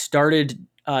when I started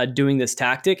doing this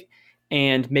tactic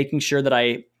and making sure that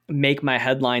I make my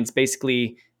headlines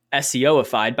basically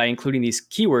SEO-ified by including these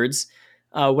keywords,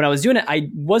 when I was doing it, I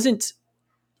wasn't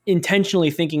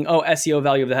intentionally thinking, SEO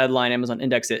value of the headline, Amazon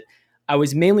index it. I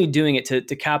was mainly doing it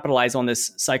to capitalize on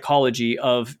this psychology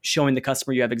of showing the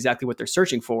customer you have exactly what they're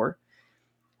searching for.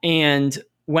 And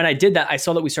when I did that, I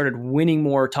saw that we started winning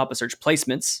more top of search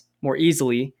placements more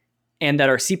easily, and that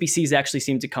our CPCs actually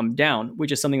seemed to come down,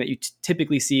 which is something that you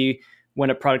typically see when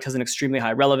a product has an extremely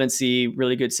high relevancy,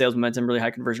 really good sales momentum, really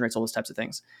high conversion rates, all those types of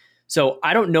things. So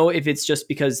I don't know if it's just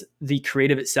because the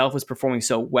creative itself was performing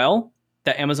so well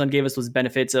that Amazon gave us those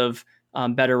benefits of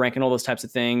better rank and all those types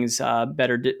of things, a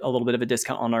little bit of a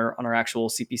discount on our actual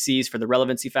CPCs for the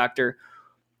relevancy factor,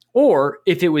 or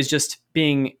if it was just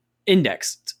being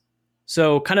indexed.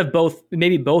 So kind of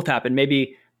both happened.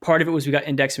 Maybe part of it was we got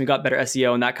indexed and we got better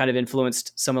SEO, and that kind of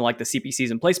influenced some of like the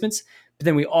CPCs and placements. But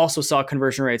then we also saw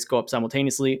conversion rates go up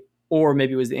simultaneously, or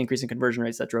maybe it was the increase in conversion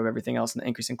rates that drove everything else and the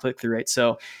increase in click-through rates.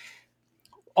 So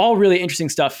all really interesting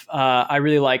stuff. I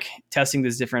really like testing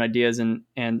these different ideas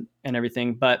and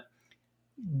everything. But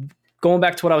going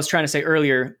back to what I was trying to say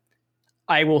earlier,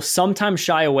 I will sometimes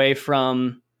shy away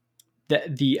from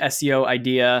the SEO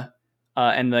idea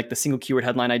and like the single keyword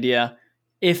headline idea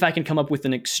if I can come up with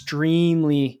an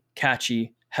extremely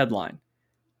catchy headline.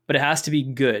 But it has to be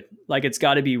good. Like it's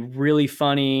got to be really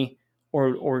funny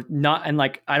or not. And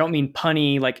like, I don't mean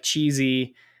punny, like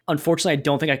cheesy. Unfortunately, I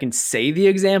don't think I can say the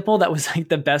example. That was like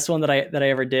the best one that I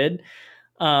ever did.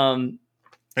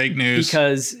 Fake news.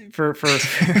 Because for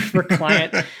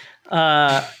client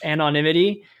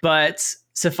anonymity. But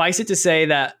suffice it to say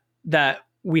that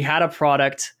we had a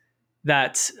product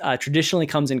that traditionally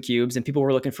comes in cubes, and people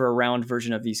were looking for a round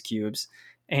version of these cubes,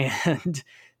 and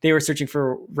they were searching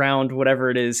for round whatever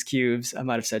it is cubes. I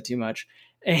might have said too much,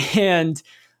 and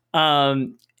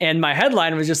my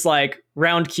headline was just like,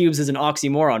 round cubes is an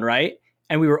oxymoron, right?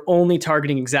 And we were only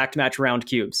targeting exact match round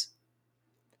cubes.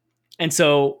 And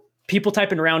so people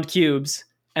type in round cubes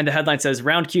and the headline says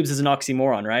round cubes is an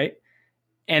oxymoron, right?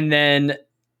 And then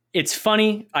it's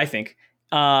funny, I think.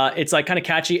 It's like kind of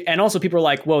catchy. And also people are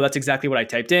like, whoa, that's exactly what I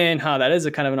typed in. That is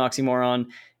a kind of an oxymoron.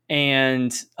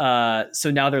 And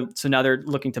so now they're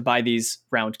looking to buy these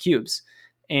round cubes.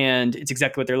 And it's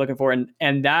exactly what they're looking for.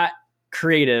 And that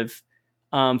creative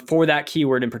for that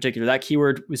keyword in particular, that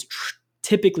keyword was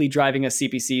typically driving us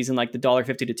CPCs in like the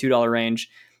 $1.50 to $2 range.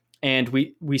 And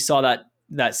we saw that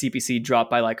CPC drop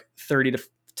by like 30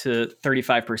 to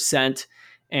 35%,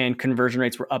 and conversion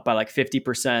rates were up by like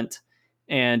 50%.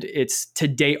 And it's to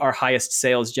date our highest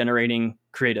sales generating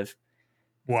creative.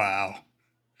 Wow.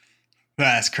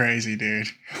 That's crazy, dude.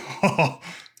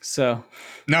 So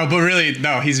no, but really,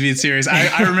 no, he's being serious.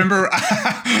 I remember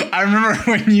I remember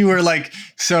when you were like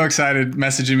so excited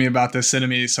messaging me about this, sending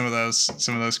me some of those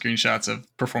screenshots of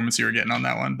performance you were getting on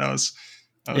that one. That was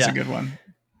a good one.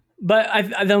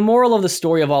 But the moral of the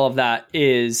story of all of that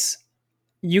is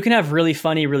you can have really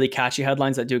funny, really catchy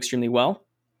headlines that do extremely well,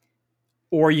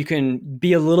 or you can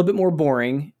be a little bit more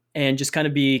boring and just kind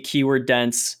of be keyword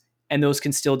dense, and those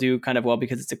can still do kind of well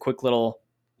because it's a quick little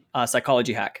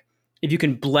psychology hack. If you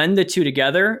can blend the two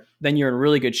together, then you're in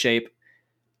really good shape.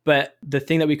 But the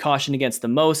thing that we caution against the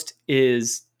most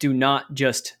is do not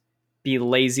just be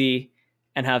lazy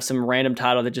and have some random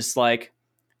title that just like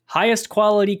highest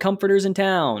quality comforters in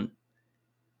town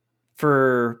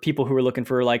for people who are looking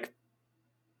for like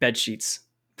bed sheets.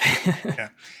 Yeah.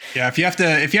 If you have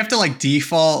to like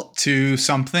default to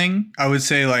something, I would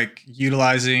say like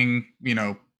utilizing,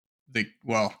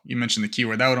 you mentioned the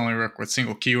keyword that would only work with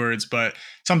single keywords, but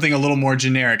something a little more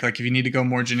generic. Like if you need to go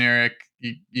more generic,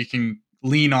 you can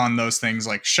lean on those things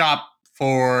like shop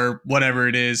for whatever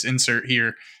it is, insert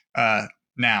here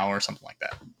now or something like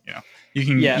that. You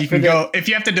can go, if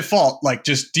you have to default, like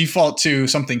just default to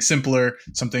something simpler,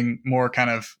 something more kind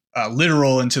of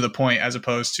literal and to the point, as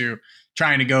opposed to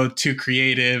trying to go too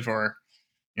creative or,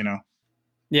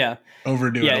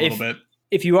 overdo it a little bit.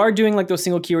 If you are doing like those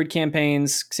single keyword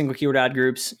campaigns, single keyword ad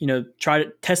groups, try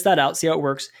to test that out, see how it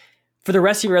works. For the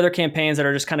rest of your other campaigns that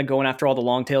are just kind of going after all the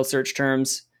long tail search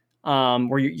terms,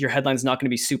 where your headline's not going to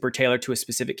be super tailored to a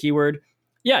specific keyword,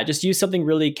 just use something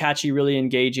really catchy, really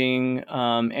engaging.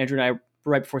 Andrew and I,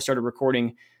 right before we started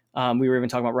recording, we were even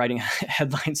talking about writing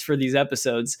headlines for these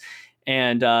episodes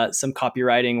and some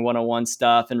copywriting 101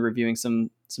 stuff and reviewing some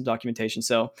documentation.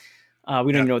 So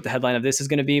we don't even know what the headline of this is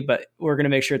going to be, but we're going to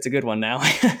make sure it's a good one now.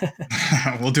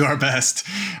 We'll do our best.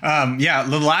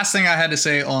 The last thing I had to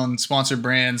say on sponsored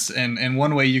brands, and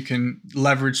one way you can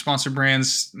leverage sponsored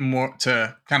brands more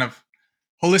to kind of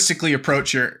holistically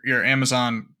approach your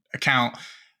Amazon account.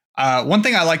 One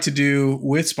thing I like to do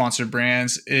with sponsored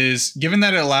brands is, given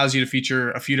that it allows you to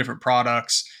feature a few different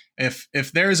products,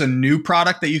 if there's a new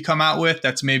product that you come out with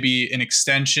that's maybe an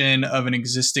extension of an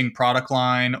existing product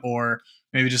line, or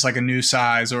maybe just like a new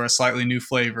size or a slightly new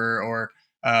flavor or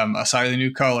a slightly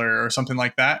new color or something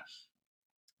like that,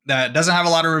 that doesn't have a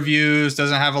lot of reviews,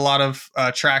 doesn't have a lot of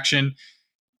traction,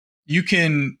 you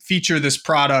can feature this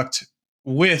product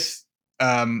with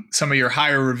some of your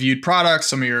higher reviewed products,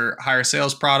 some of your higher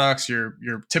sales products, your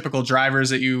typical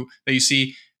drivers that you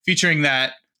see, featuring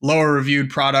that lower reviewed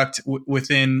product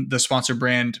within the sponsored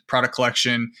brand product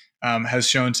collection has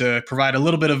shown to provide a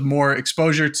little bit of more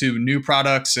exposure to new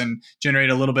products and generate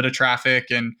a little bit of traffic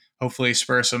and hopefully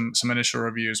spur some initial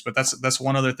reviews. But that's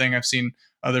one other thing I've seen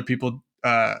other people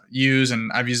use,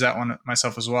 and I've used that one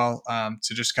myself as well,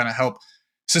 to just kind of help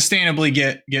sustainably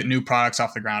get new products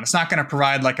off the ground. It's not going to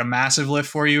provide like a massive lift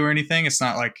for you or anything. It's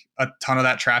not like a ton of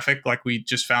that traffic like we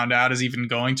just found out is even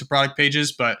going to product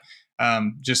pages, but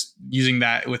just using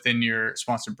that within your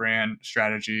sponsored brand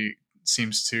strategy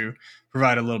seems to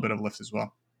provide a little bit of lift as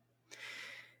well.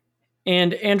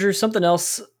 And Andrew, something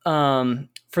else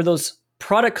for those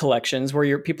product collections where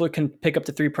your people can pick up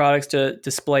to 3 products to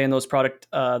display in those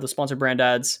sponsored brand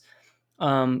ads.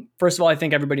 First of all, I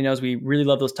think everybody knows we really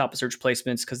love those top of search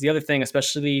placements, because the other thing,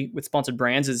 especially with sponsored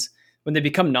brands, is when they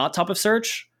become not top of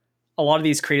search, a lot of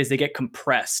these creatives, they get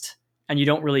compressed and you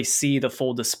don't really see the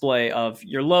full display of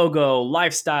your logo,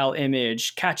 lifestyle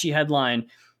image, catchy headline.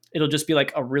 It'll just be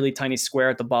like a really tiny square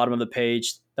at the bottom of the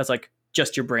page that's like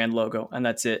just your brand logo, and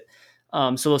that's it.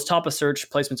 So those top of search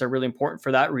placements are really important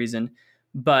for that reason.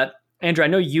 But Andrew, I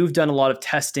know you've done a lot of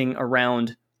testing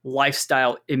around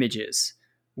lifestyle images,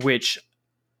 which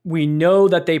we know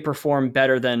that they perform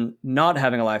better than not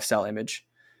having a lifestyle image.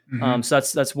 So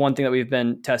that's one thing that we've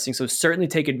been testing. So certainly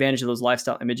take advantage of those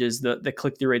lifestyle images. The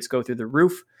click-through rates go through the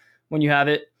roof when you have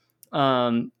it.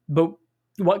 But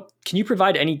what can you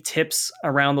provide any tips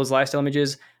around those lifestyle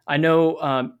images? I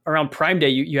know around Prime Day,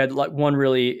 you had like one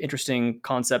really interesting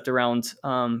concept around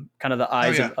kind of the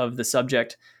eyes of the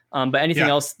subject. But anything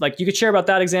else like you could share about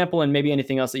that example and maybe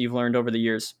anything else that you've learned over the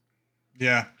years?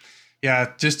 Yeah.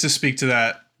 Just to speak to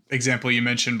that example you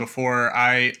mentioned before,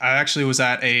 I actually was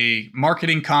at a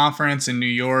marketing conference in New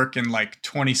York in like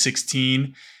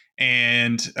 2016.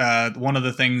 And one of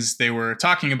the things they were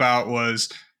talking about was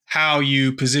how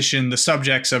you position the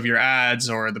subjects of your ads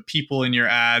or the people in your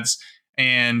ads,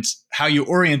 and how you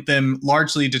orient them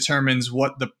largely determines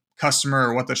what the customer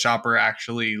or what the shopper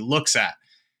actually looks at.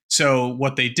 So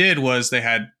what they did was they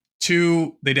had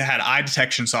eye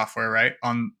detection software, right?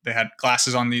 They had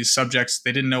glasses on these subjects.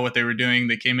 They didn't know what they were doing.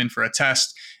 They came in for a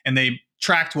test and they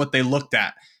tracked what they looked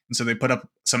at. And so they put up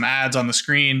some ads on the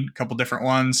screen, a couple different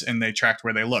ones, and they tracked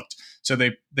where they looked. So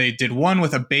they did one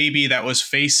with a baby that was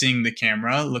facing the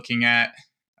camera, looking at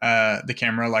the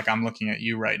camera like I'm looking at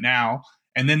you right now.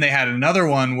 And then they had another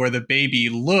one where the baby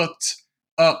looked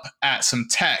up at some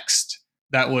text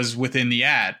that was within the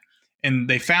ad. And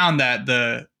they found that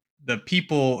the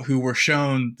people who were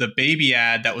shown the baby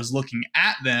ad that was looking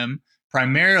at them,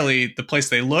 primarily the place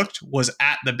they looked was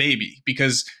at the baby,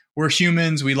 because we're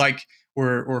humans.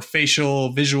 We're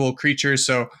facial, visual creatures.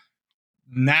 So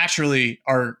naturally,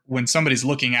 when somebody's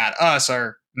looking at us,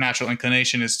 our natural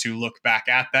inclination is to look back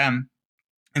at them.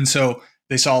 And so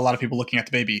they saw a lot of people looking at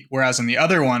the baby. Whereas in the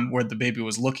other one, where the baby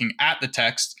was looking at the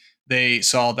text, they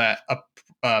saw that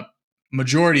a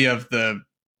majority of the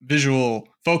visual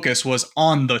focus was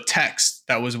on the text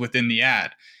that was within the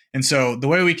ad. And so the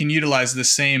way we can utilize the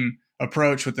same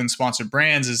approach within sponsored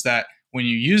brands is that when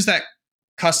you use that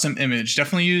custom image,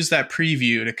 definitely use that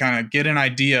preview to kind of get an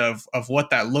idea of what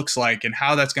that looks like and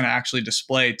how that's going to actually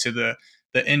display to the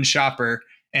end shopper.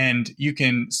 And you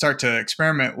can start to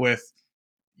experiment with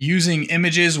using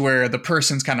images where the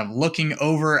person's kind of looking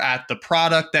over at the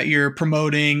product that you're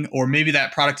promoting, or maybe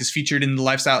that product is featured in the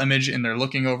lifestyle image and they're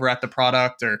looking over at the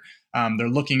product, or they're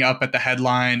looking up at the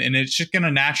headline, and it's just going to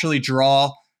naturally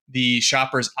draw the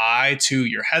shopper's eye to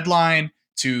your headline,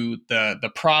 to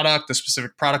the product, the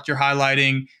specific product you're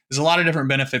highlighting. There's a lot of different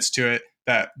benefits to it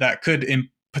that could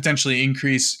potentially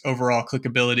increase overall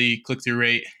clickability, click-through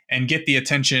rate, and get the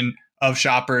attention of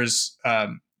shoppers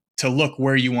to look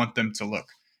where you want them to look.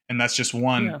 And that's just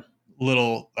one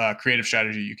little creative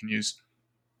strategy you can use.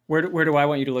 Where do I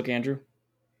want you to look, Andrew?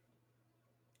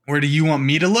 Where do you want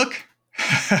me to look?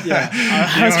 Yeah,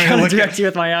 I was trying to direct you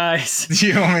with my eyes. Do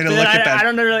you want me to look at that? I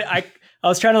don't know really. I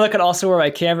was trying to look at also where my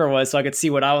camera was so I could see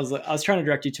what I was trying to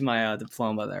direct you to my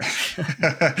diploma there.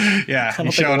 Yeah, I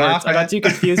don't think it worked. I got too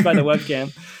confused by the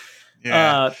webcam.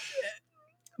 Yeah.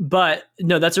 But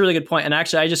no, that's a really good point. And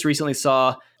actually, I just recently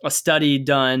saw a study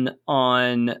done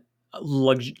on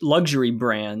luxury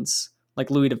brands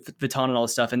like Louis Vuitton and all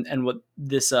this stuff. And what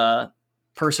this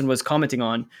person was commenting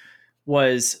on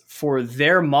was for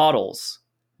their models,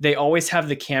 they always have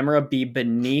the camera be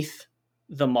beneath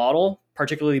the model,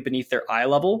 particularly beneath their eye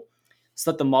level,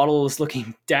 so that the model is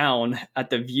looking down at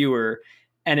the viewer.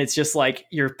 And it's just like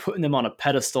you're putting them on a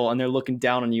pedestal and they're looking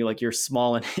down on you like you're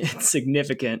small and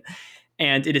insignificant.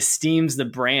 And it esteems the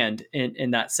brand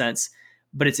in that sense.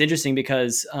 But it's interesting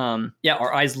because,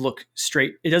 our eyes look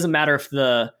straight. It doesn't matter if if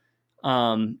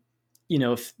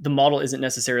the model isn't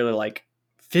necessarily like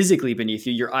physically beneath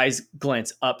you. Your eyes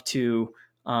glance up to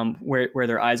where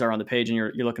their eyes are on the page, and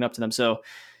you're looking up to them. So,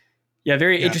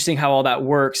 very interesting how all that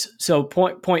works. So,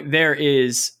 point there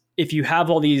is, if you have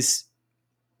all these,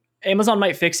 Amazon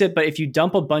might fix it, but if you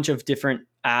dump a bunch of different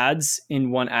ads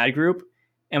in one ad group,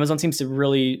 Amazon seems to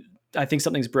really, I think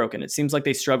something's broken. It seems like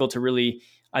they struggle to really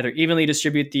either evenly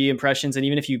distribute the impressions. And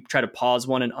even if you try to pause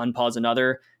one and unpause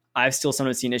another, I've still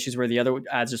sometimes seen issues where the other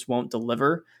ads just won't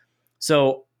deliver.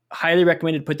 So highly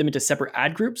recommended to put them into separate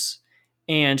ad groups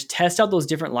and test out those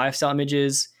different lifestyle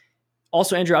images.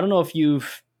 Also, Andrew, I don't know if you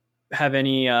have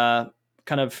any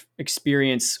kind of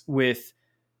experience with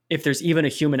if there's even a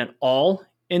human at all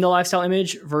in the lifestyle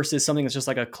image versus something that's just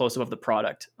like a close up of the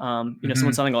product.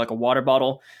 Someone selling like a water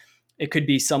bottle. It could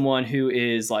be someone who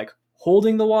is like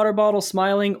holding the water bottle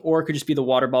smiling, or it could just be the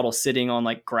water bottle sitting on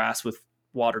like grass with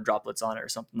water droplets on it or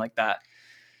something like that.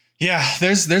 Yeah,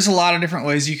 there's a lot of different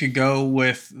ways you could go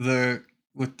with the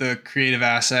creative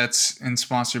assets and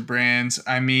sponsored brands.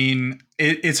 I mean,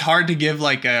 it's hard to give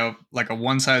like a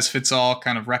one size fits all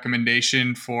kind of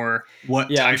recommendation for what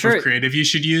type of creative you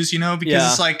should use,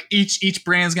 because it's like each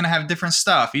brand's going to have different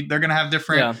stuff. They're going to have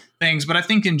different things, but I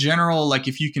think in general, like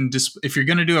if you can if you're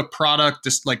going to do a product,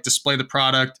 just like display the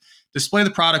product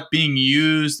being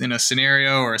used in a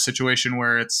scenario or a situation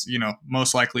where it's,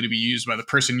 most likely to be used by the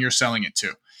person you're selling it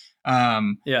to.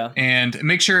 And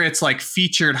make sure it's like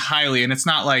featured highly, and it's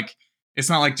not like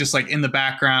just like in the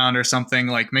background or something.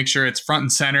 Like make sure it's front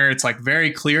and center. It's like very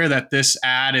clear that this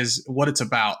ad is what it's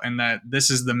about and that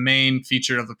this is the main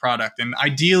feature of the product, and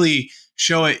ideally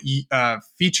show it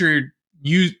featured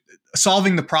you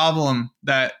solving the problem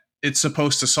that it's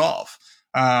supposed to solve,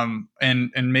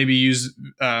 and maybe use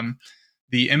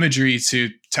the imagery to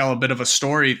tell a bit of a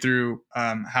story through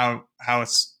how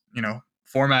it's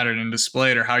formatted and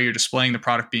displayed, or how you're displaying the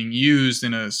product being used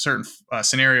in a certain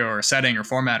scenario or a setting or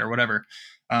format or whatever.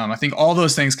 I think all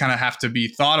those things kind of have to be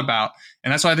thought about.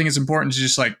 And that's why I think it's important to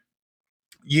just like,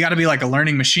 you got to be like a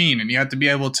learning machine, and you have to be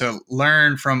able to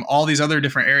learn from all these other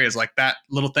different areas. Like that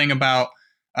little thing about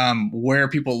where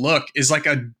people look is like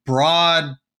a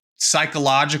broad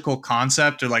psychological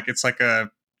concept, or like it's like a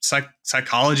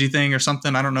psychology thing or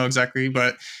something. I don't know exactly,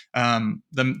 but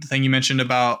the thing you mentioned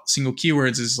about single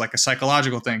keywords is like a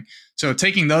psychological thing. So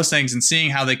taking those things and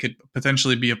seeing how they could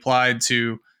potentially be applied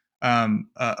to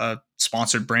a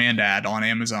sponsored brand ad on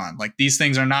Amazon. Like these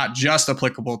things are not just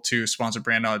applicable to sponsored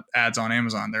brand ads on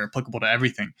Amazon. They're applicable to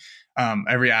everything,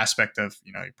 every aspect of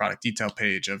your product detail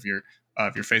page, of your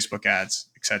Facebook ads,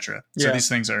 etc. So these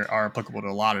things are applicable to a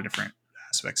lot of different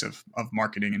aspects of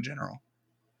marketing in general.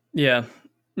 Yeah.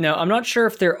 Now, I'm not sure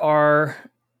if there are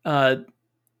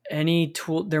any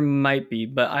tool. There might be,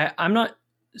 but I'm not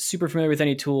super familiar with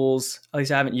any tools. At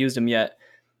least I haven't used them yet,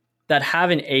 that have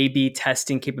an A/B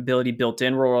testing capability built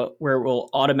in, where it will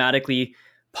automatically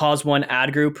pause one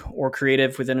ad group or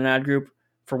creative within an ad group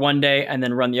for one day, and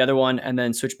then run the other one, and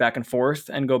then switch back and forth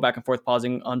and go back and forth,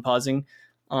 pausing, unpausing.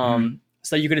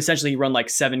 So you could essentially run like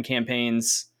 7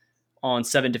 campaigns on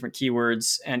 7 different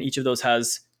keywords, and each of those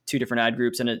has 2 different ad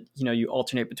groups, and it, you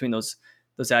alternate between those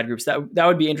ad groups. That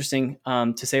would be interesting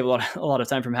to save a lot of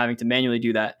time from having to manually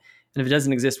do that. And if it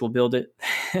doesn't exist, we'll build it.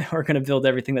 We're going to build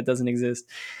everything that doesn't exist.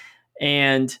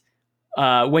 And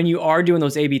when you are doing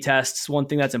those A/B tests, one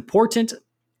thing that's important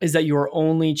is that you are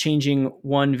only changing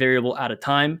one variable at a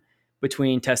time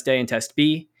between test A and test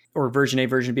B, or version A,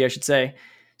 version B, I should say.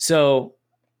 So,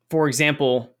 for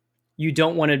example, you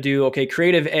don't want to do,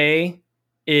 creative A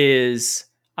is,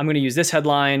 I'm going to use this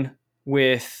headline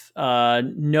with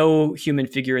no human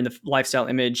figure in the lifestyle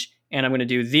image, and I'm going to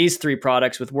do these 3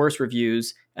 products with worse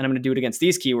reviews, and I'm going to do it against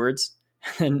these keywords.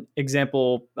 And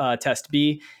example test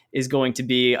B is going to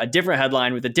be a different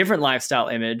headline with a different lifestyle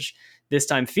image, this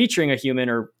time featuring a human,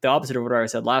 or the opposite of what I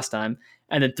said last time,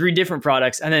 and then 3 different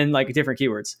products, and then like different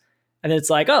keywords. And it's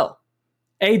like, oh,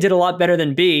 A did a lot better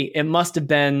than B. It must have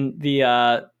been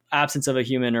the absence of a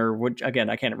human, or which, again,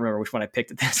 I can't remember which one I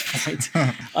picked at this point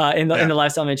in the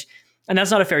lifestyle image. And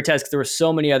that's not a fair test because there were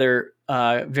so many other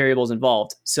variables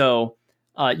involved. So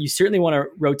you certainly want to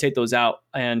rotate those out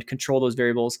and control those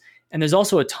variables. And there's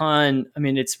also a ton. I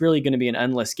mean, it's really going to be an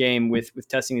endless game with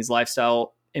testing these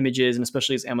lifestyle images, and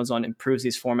especially as Amazon improves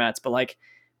these formats. But like,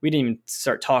 we didn't even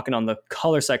start talking on the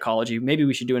color psychology. Maybe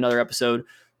we should do another episode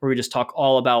where we just talk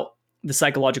all about the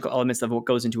psychological elements of what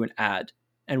goes into an ad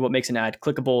and what makes an ad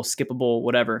clickable, skippable,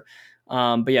 whatever.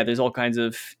 But yeah, there's all kinds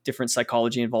of different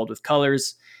psychology involved with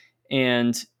colors.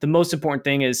 And the most important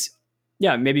thing is,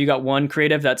 maybe you got one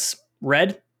creative that's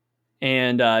red,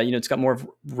 and it's got more of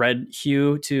red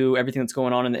hue to everything that's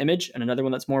going on in the image, and another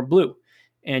one that's more blue.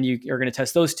 And you are going to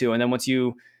test those 2. And then once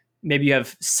maybe you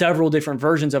have several different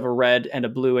versions of a red and a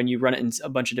blue, and you run it in a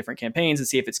bunch of different campaigns and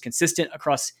see if it's consistent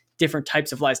across different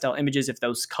types of lifestyle images, if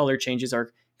those color changes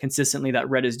are consistently that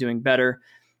red is doing better.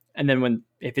 And then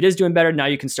if it is doing better, now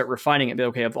you can start refining it.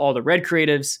 Okay, of all the red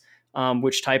creatives,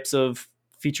 which types of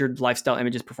featured lifestyle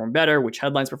images perform better, which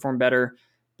headlines perform better,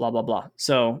 blah, blah, blah.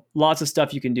 So lots of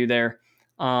stuff you can do there.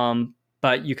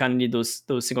 But you kind of need those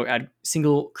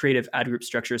single creative ad group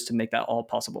structures to make that all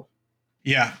possible.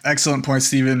 Yeah, excellent point,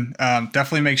 Stephen.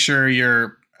 Definitely make sure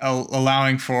you're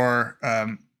allowing for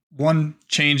one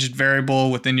changed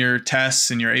variable within your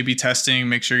tests and your A/B testing.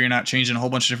 Make sure you're not changing a whole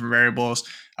bunch of different variables.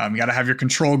 You got to have your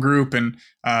control group and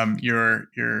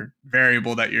your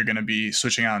variable that you're going to be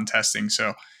switching out and testing.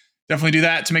 So definitely do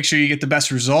that to make sure you get the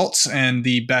best results and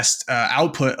the best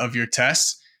output of your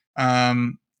tests.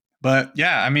 But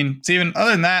yeah, I mean, Steven,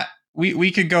 other than that,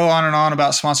 we could go on and on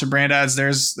about sponsored brand ads.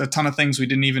 There's a ton of things we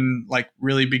didn't even like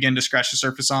really begin to scratch the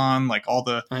surface on, like all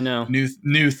the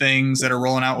new things that are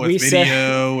rolling out with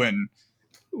video and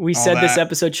we said this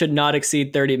episode should not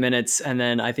exceed 30 minutes, and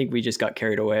then I think we just got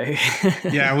carried away.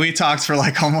 Yeah, we talked for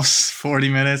like almost 40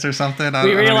 minutes or something.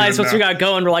 We realized once we got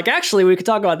going, we're like, actually, we could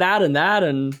talk about that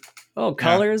and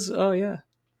colors. Yeah. Oh,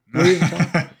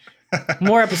 yeah.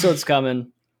 More episodes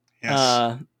coming.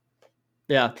 Yes.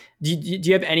 Yeah. Do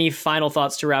you have any final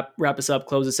thoughts to wrap us up,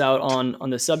 close us out on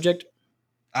this subject?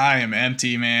 I am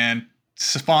empty, man.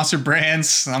 Sponsored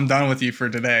brands, I'm done with you for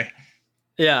today.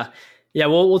 Yeah. Yeah,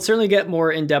 we'll certainly get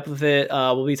more in depth with it.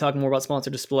 We'll be talking more about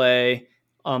sponsored display,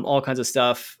 all kinds of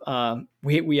stuff.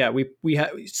 We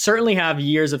certainly have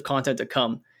years of content to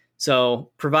come. So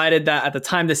provided that at the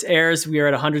time this airs, we are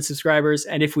at 100 subscribers.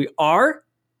 And if we are,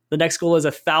 the next goal is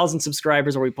 1,000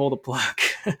 subscribers or we pull the plug.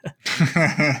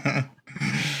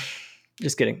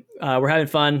 Just kidding. We're having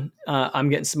fun. I'm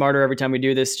getting smarter every time we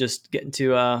do this, just getting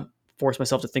to force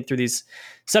myself to think through these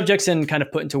subjects and kind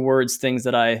of put into words things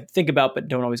that I think about, but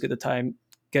don't always get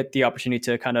the opportunity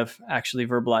to kind of actually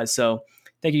verbalize. So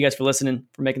thank you guys for listening,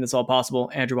 for making this all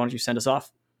possible. Andrew, why don't you send us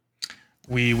off?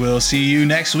 We will see you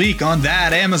next week on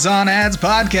That Amazon Ads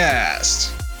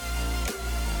Podcast.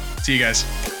 See you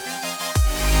guys.